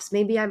crafts.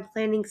 Maybe I'm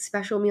planning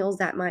special meals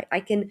that I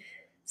can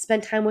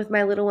spend time with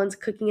my little ones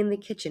cooking in the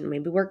kitchen.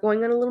 Maybe we're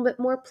going on a little bit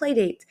more play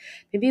dates.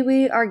 Maybe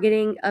we are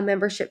getting a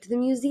membership to the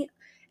museum.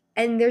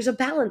 And there's a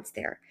balance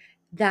there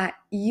that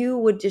you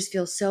would just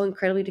feel so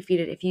incredibly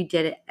defeated if you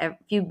did it, if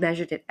you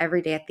measured it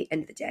every day at the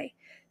end of the day.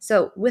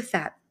 So with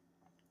that,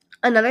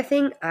 another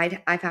thing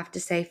I'd have to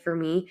say for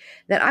me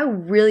that I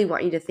really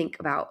want you to think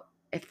about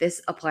if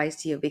this applies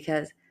to you,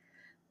 because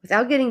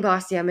without getting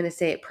bossy, I'm going to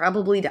say it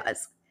probably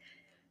does,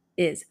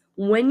 is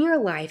when your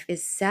life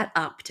is set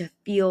up to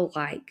feel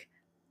like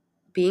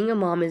being a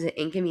mom is an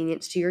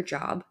inconvenience to your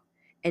job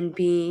and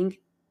being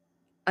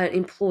an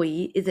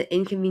employee is an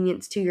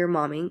inconvenience to your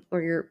momming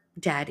or your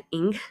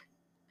dadding,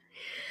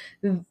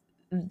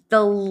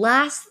 the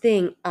last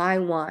thing I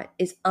want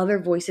is other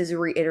voices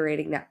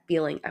reiterating that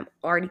feeling I'm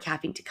already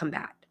having to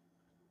combat.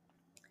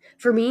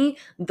 For me,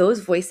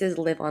 those voices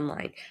live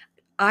online.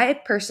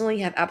 I personally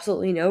have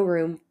absolutely no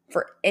room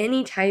for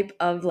any type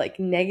of like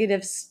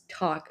negative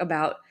talk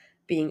about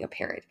being a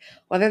parent,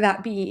 whether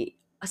that be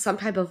some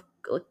type of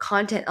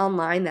content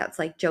online that's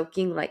like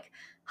joking, like,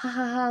 ha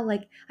ha ha,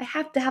 like I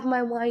have to have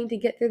my wine to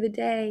get through the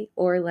day,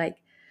 or like,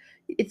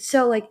 it's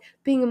so like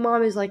being a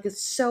mom is like,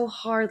 it's so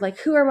hard. Like,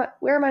 where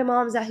are my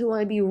moms at who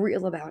want to be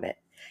real about it?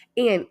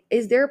 And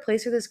is there a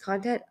place for this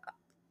content?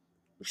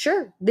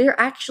 Sure, there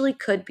actually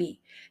could be.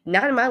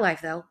 Not in my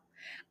life though.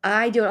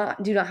 I do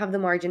not have the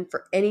margin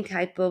for any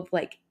type of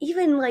like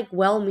even like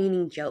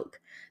well-meaning joke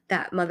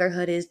that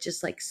motherhood is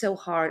just like so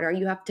hard or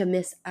you have to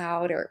miss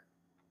out or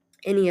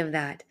any of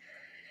that.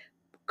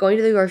 Going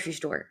to the grocery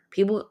store,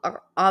 people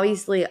are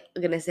obviously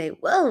going to say,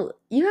 "Whoa,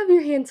 you have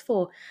your hands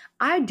full."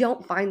 I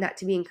don't find that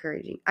to be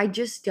encouraging. I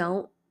just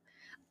don't.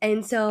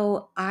 And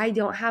so I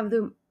don't have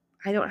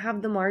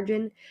the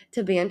margin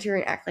to banter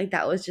and act like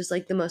that was just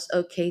like the most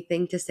okay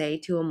thing to say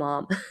to a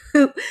mom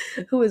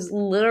who is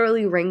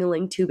literally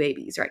wrangling two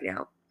babies right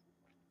now.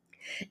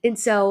 And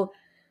so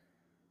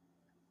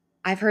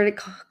I've heard it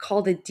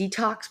called a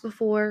detox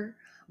before,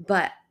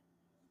 but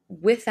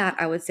with that,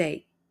 I would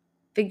say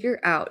figure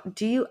out,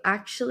 do you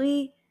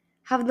actually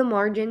have the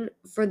margin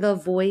for the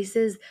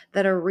voices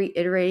that are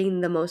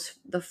reiterating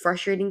the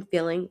frustrating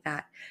feeling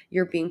that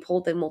you're being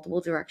pulled in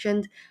multiple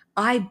directions?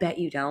 I bet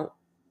you don't.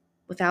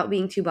 Without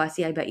being too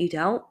bossy, I bet you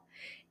don't.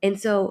 And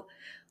so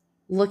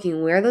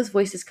looking where are those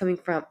voices coming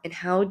from and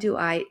how do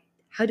I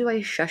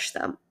shush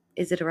them?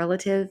 Is it a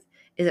relative?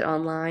 Is it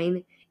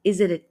online?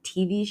 Is it a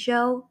TV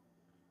show?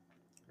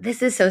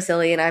 This is so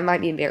silly and I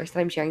might be embarrassed that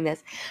I'm sharing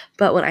this,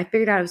 but when I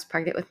figured out I was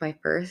pregnant with my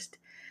first,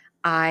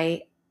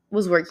 I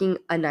was working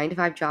a 9 to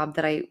 5 job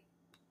that I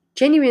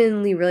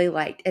genuinely really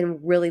liked and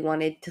really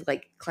wanted to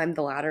like climb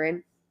the ladder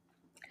in.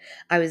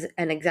 I was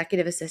an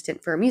executive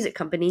assistant for a music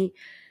company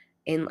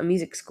in a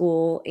music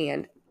school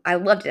and I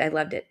loved it. I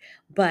loved it.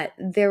 But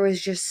there was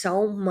just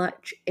so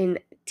much in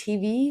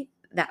TV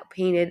that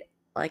painted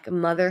like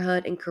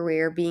motherhood and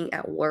career being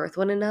at war with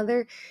one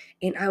another,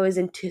 and I was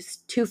in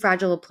too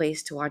fragile a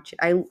place to watch it.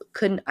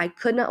 I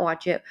could not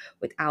watch it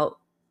without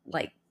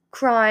like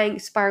crying,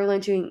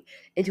 spiraling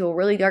into a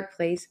really dark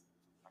place.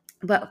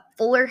 But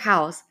Fuller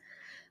House,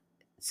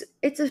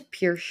 it's a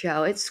pure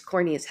show. It's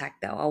corny as heck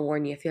though. I'll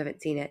warn you if you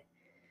haven't seen it.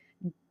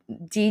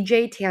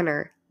 DJ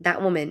Tanner,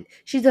 that woman,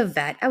 she's a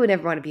vet. I would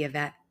never want to be a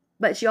vet.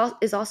 But she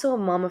is also a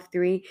mom of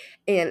three,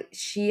 and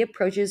she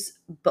approaches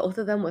both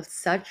of them with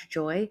such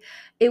joy.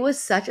 It was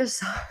such a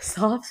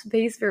soft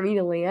space for me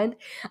to land.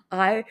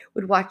 I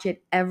would watch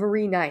it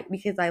every night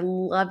because I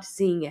loved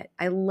seeing it.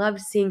 I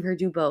loved seeing her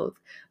do both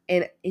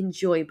and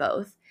enjoy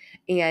both.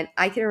 And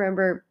I can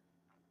remember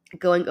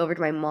going over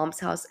to my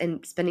mom's house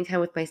and spending time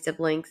with my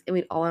siblings, and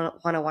we'd all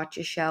want to watch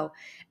a show,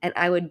 and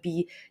I would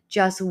be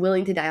just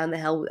willing to die on the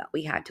hill that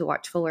we had to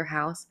watch Fuller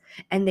House,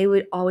 and they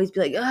would always be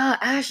like,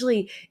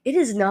 Ashley, it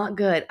is not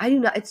good. I do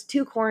not, it's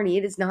too corny.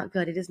 It is not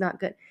good. It is not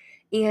good.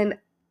 And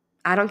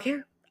I don't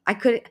care.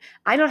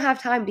 I don't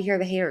have time to hear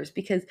the haters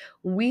because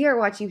we are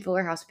watching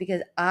Fuller House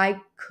because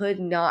I could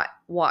not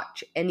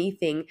watch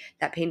anything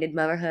that painted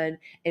motherhood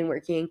and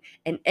working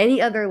in any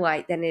other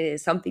light than it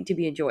is something to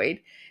be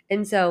enjoyed.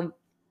 And so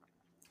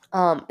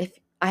if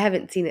I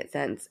haven't seen it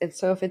since, and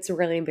so if it's a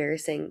really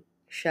embarrassing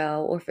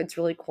show or if it's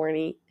really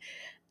corny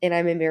and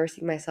I'm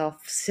embarrassing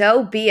myself,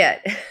 so be it.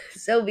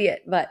 So be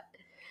it. But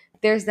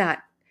there's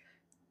that.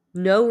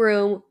 No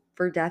room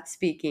for death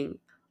speaking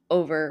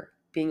over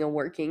being a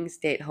working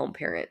stay-at-home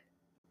parent.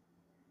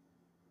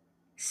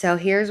 So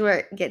here's where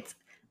it gets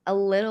a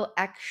little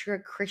extra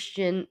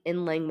Christian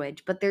in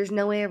language, but there's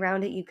no way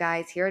around it, you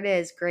guys. Here it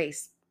is,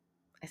 grace.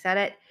 I said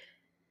it.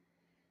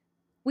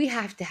 We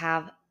have to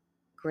have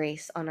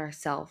grace on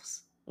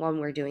ourselves when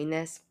we're doing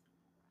this.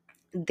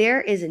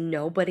 There is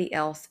nobody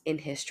else in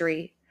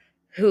history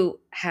who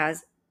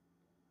has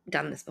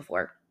done this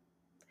before.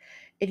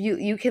 If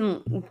you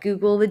can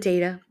Google the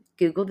data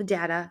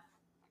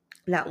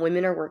that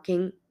women are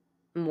working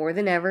more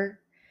than ever,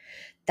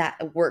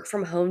 that work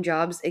from home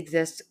jobs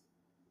exist.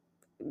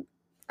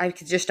 I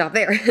could just stop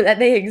there, that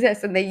they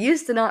exist and they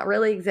used to not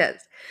really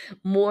exist.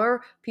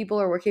 More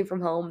people are working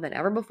from home than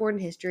ever before in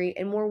history,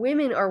 and more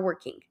women are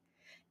working.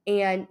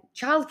 And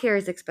childcare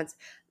is expensive.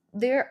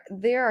 There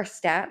are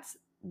stats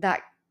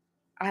that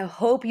I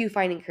hope you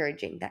find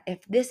encouraging, that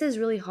if this is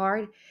really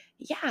hard,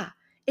 yeah,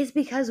 it's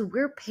because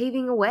we're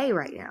paving a way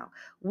right now.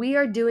 We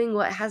are doing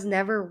what has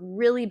never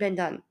really been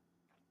done.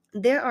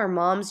 There are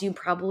moms you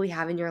probably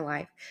have in your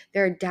life.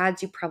 There are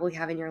dads you probably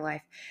have in your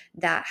life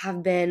that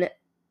have been,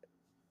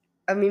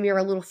 or maybe are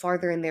a little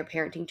farther in their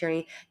parenting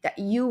journey that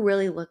you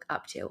really look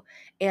up to.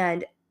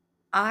 And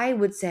I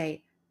would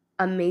say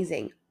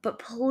amazing. But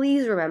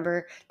please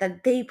remember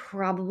that they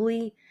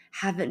probably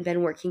haven't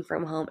been working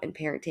from home and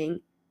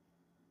parenting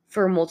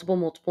for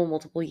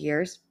multiple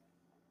years.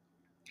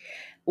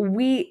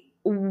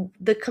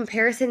 The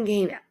comparison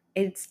game,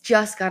 it's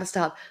just got to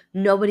stop.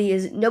 Nobody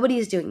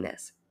is doing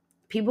this.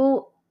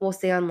 People will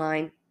stay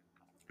online.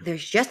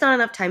 There's just not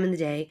enough time in the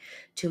day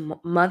to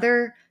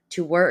mother,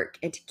 to work,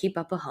 and to keep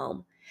up a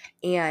home.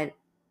 And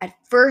at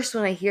first,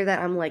 when I hear that,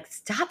 I'm like,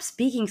 stop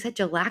speaking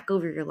such a lack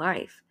over your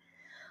life.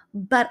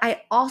 But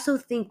I also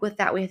think with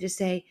that, we have to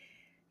say,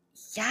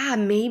 yeah,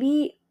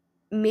 maybe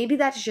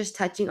that's just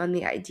touching on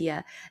the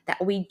idea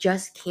that we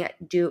just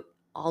can't do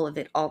all of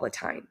it all the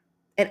time.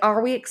 And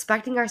are we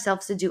expecting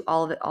ourselves to do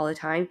all of it all the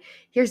time?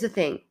 Here's the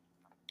thing.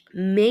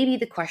 Maybe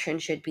the question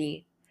should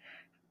be,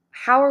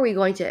 how are we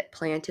going to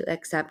plan to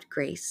accept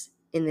grace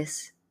in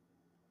this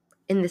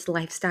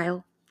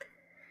lifestyle?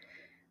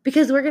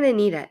 Because we're going to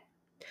need it.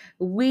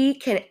 We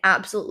can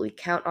absolutely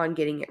count on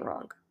getting it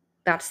wrong.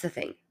 That's the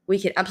thing. We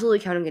can absolutely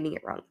count on getting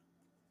it wrong.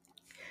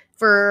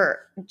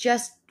 For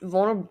just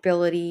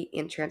vulnerability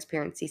and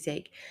transparency's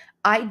sake,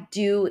 I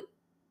do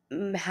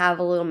have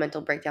a little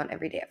mental breakdown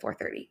every day at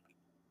 4:30.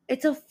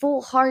 It's a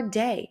full hard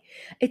day.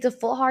 It's a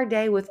full hard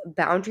day with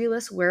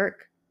boundaryless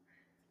work,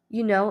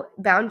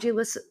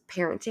 boundaryless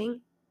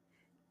parenting.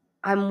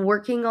 I'm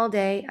working all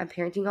day, I'm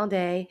parenting all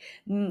day.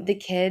 The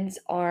kids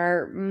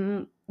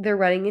they're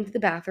running into the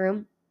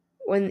bathroom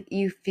when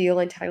you feel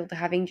entitled to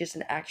having just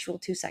an actual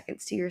 2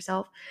 seconds to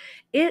yourself.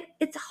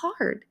 It's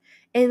hard.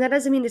 And that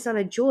doesn't mean it's not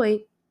a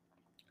joy,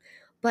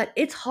 but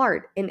it's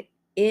hard, and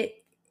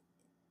it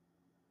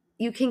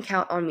you can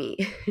count on me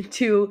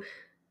to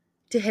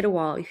hit a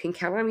wall. You can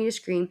count on me to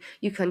scream.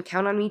 You can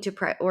count on me to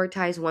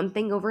prioritize one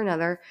thing over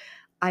another.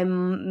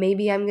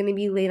 Maybe I'm going to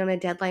be late on a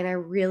deadline. I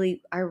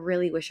really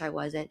wish I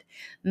wasn't.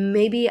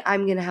 Maybe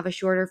I'm going to have a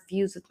shorter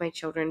fuse with my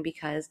children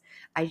because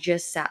I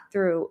just sat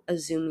through a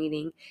Zoom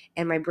meeting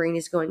and my brain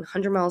is going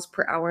 100 miles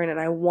per hour,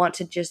 and I want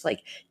to just like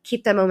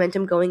keep that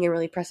momentum going and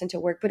really press into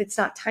work, but it's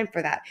not time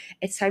for that.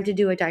 It's time to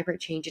do a diaper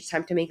change. It's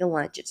time to make a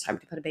lunch. It's time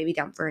to put a baby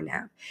down for a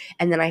nap.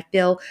 And then I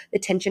feel the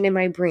tension in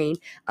my brain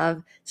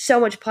of so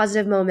much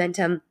positive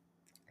momentum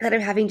that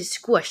I'm having to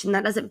squish, and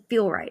that doesn't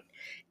feel right.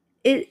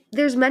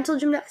 There's mental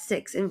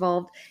gymnastics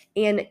involved,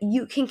 and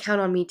you can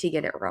count on me to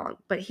get it wrong.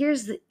 But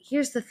here's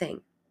the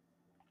thing.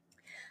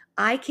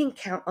 I can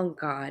count on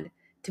God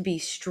to be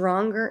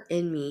stronger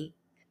in me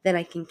than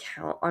I can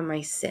count on my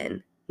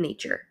sin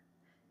nature.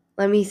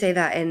 Let me say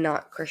that in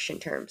not Christian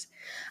terms.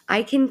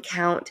 I can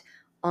count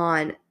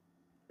on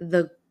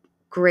the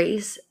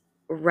grace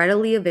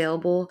readily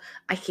available.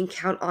 I can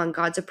count on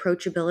God's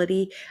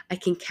approachability. I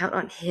can count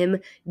on Him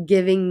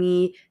giving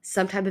me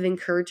some type of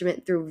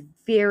encouragement through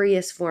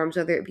various forms,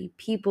 whether it be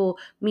people,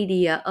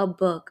 media, a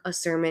book, a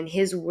sermon,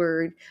 His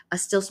word, a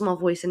still small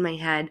voice in my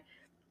head,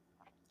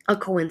 a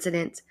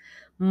coincidence,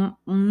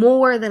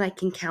 more than I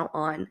can count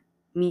on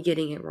me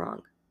getting it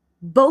wrong.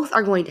 Both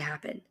are going to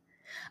happen.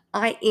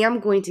 I am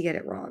going to get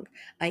it wrong.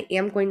 I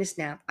am going to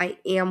snap. I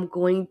am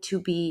going to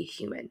be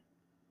human.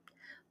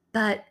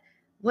 But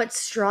what's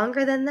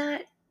stronger than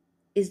that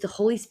is the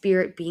Holy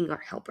Spirit being our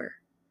helper.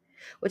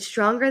 What's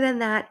stronger than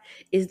that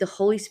is the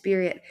Holy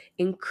Spirit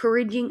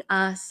encouraging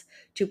us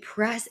to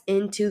press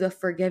into the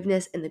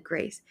forgiveness and the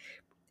grace.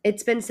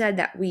 It's been said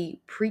that we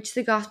preach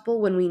the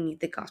gospel when we need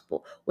the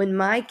gospel. When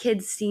my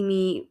kids see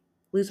me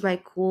lose my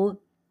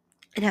cool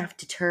and have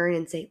to turn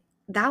and say,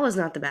 that was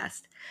not the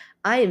best.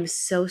 I am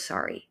so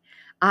sorry.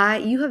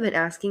 You have been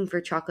asking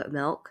for chocolate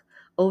milk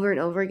over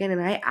and over again,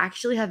 and I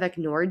actually have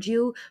ignored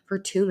you for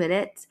 2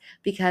 minutes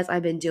because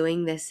I've been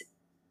doing this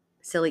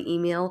silly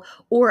email,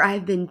 or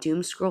I've been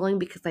doom scrolling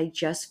because I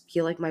just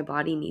feel like my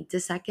body needs a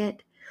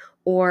second,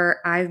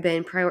 or I've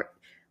been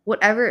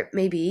whatever it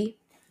may be,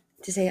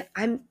 to say,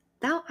 I'm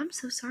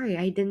so sorry.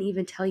 I didn't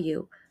even tell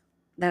you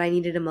that I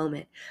needed a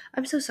moment.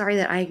 I'm so sorry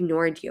that I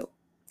ignored you.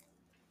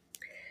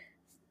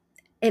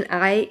 And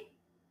I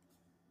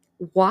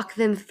walk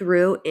them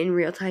through in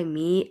real time,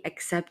 me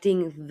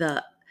accepting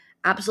the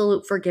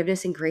absolute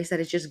forgiveness and grace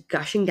that is just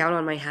gushing down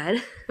on my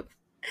head.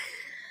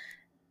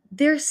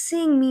 They're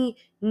seeing me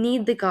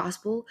need the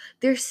gospel.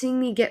 They're seeing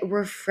me get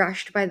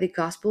refreshed by the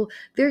gospel.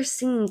 They're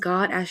seeing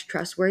God as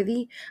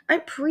trustworthy.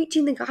 I'm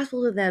preaching the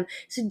gospel to them.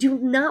 So do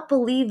not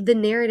believe the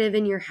narrative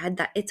in your head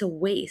that it's a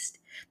waste,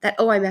 that,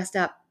 oh, I messed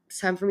up. It's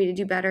time for me to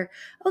do better.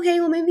 Okay,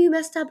 well, maybe you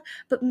messed up,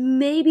 but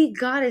maybe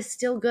God is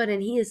still good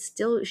and He is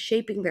still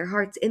shaping their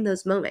hearts in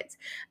those moments.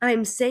 And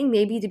I'm saying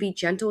maybe to be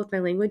gentle with my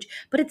language,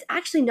 but it's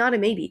actually not a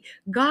maybe.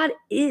 God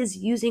is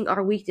using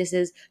our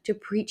weaknesses to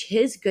preach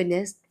His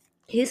goodness,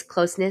 His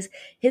closeness,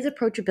 His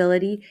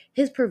approachability,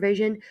 His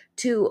provision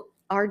to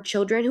our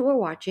children who are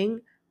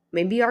watching,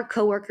 maybe our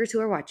coworkers who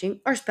are watching,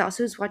 our spouse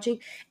who's watching,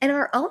 and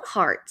our own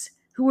hearts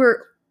who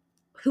are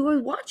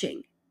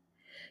watching.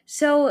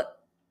 So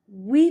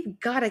we've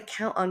got to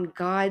count on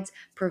God's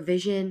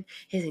provision,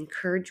 His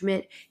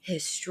encouragement,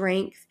 His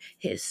strength,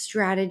 His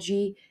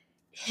strategy,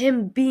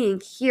 Him being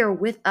here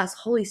with us,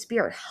 Holy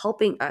Spirit,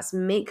 helping us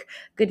make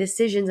good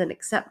decisions and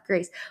accept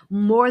grace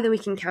more than we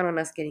can count on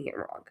us getting it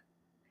wrong.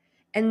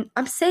 And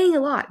I'm saying a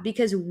lot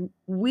because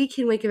we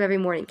can wake up every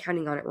morning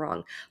counting on it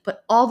wrong,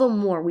 but all the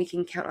more we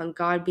can count on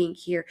God being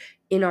here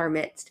in our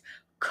midst,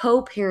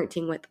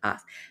 co-parenting with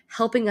us,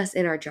 helping us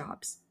in our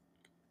jobs.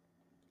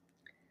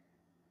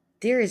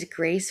 There is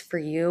grace for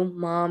you,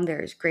 Mom.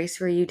 There is grace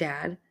for you,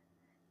 Dad,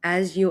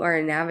 as you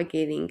are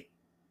navigating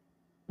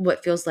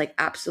what feels like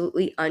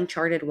absolutely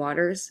uncharted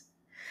waters,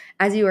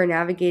 as you are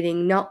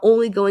navigating not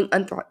only going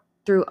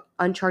through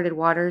uncharted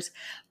waters,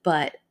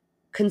 but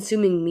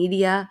consuming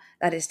media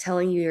that is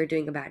telling you you're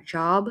doing a bad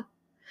job,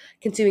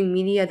 consuming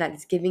media that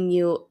is giving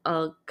you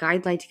a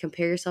guideline to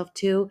compare yourself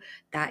to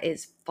that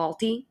is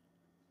faulty.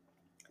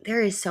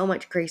 There is so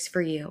much grace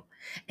for you.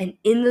 And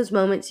in those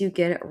moments you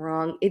get it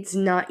wrong, it's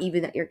not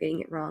even that you're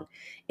getting it wrong.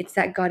 It's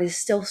that God is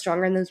still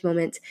stronger in those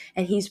moments,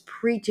 and He's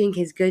preaching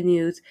His good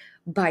news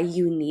by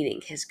you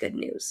needing His good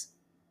news.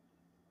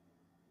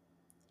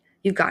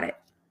 You got it.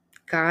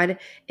 God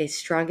is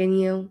strong in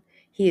you.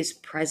 He is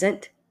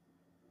present.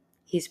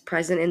 He's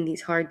present in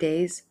these hard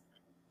days.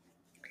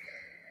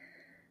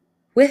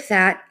 With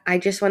that, I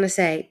just want to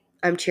say,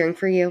 I'm cheering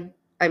for you.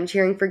 I'm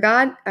cheering for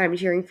God. I'm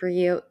cheering for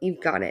you.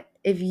 You've got it.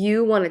 If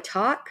you want to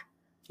talk,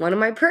 one of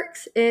my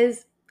perks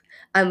is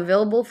I'm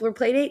available for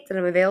play dates, and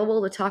I'm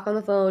available to talk on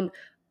the phone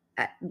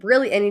at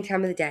really any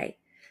time of the day.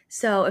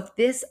 So if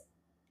this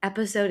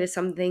episode is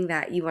something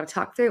that you want to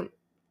talk through,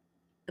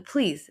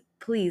 please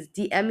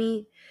DM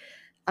me.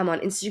 I'm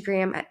on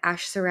Instagram at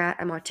Ash Surratt.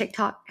 I'm on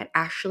TikTok at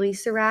Ashley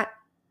Surratt.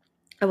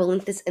 I will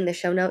link this in the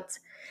show notes.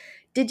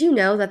 Did you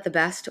know that the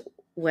best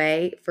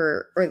way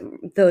or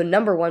the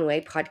number one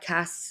way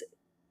podcasts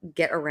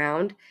get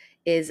around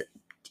is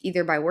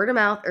either by word of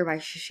mouth or by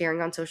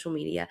sharing on social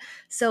media?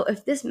 So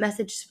if this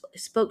message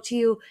spoke to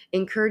you,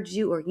 encouraged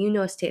you, or you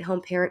know a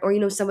stay-at-home parent, or you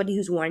know somebody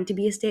who's wanting to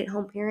be a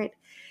stay-at-home parent,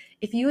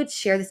 if you would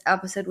share this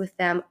episode with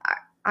them,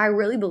 I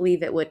really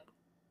believe it would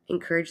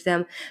encourage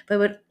them,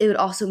 but it would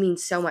also mean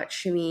so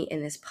much to me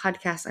in this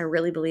podcast. I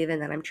really believe in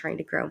that I'm trying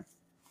to grow.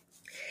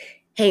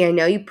 Hey, I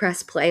know you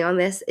pressed play on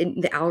this,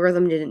 and the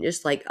algorithm didn't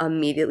just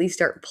immediately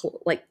start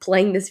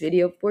playing this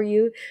video for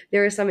you.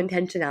 There is some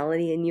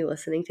intentionality in you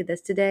listening to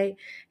this today,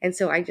 and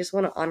so I just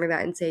want to honor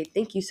that and say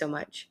thank you so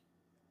much.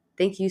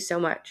 Thank you so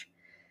much.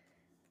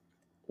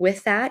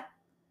 With that,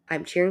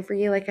 I'm cheering for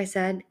you, like I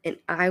said, and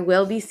I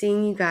will be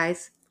seeing you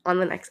guys on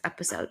the next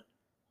episode.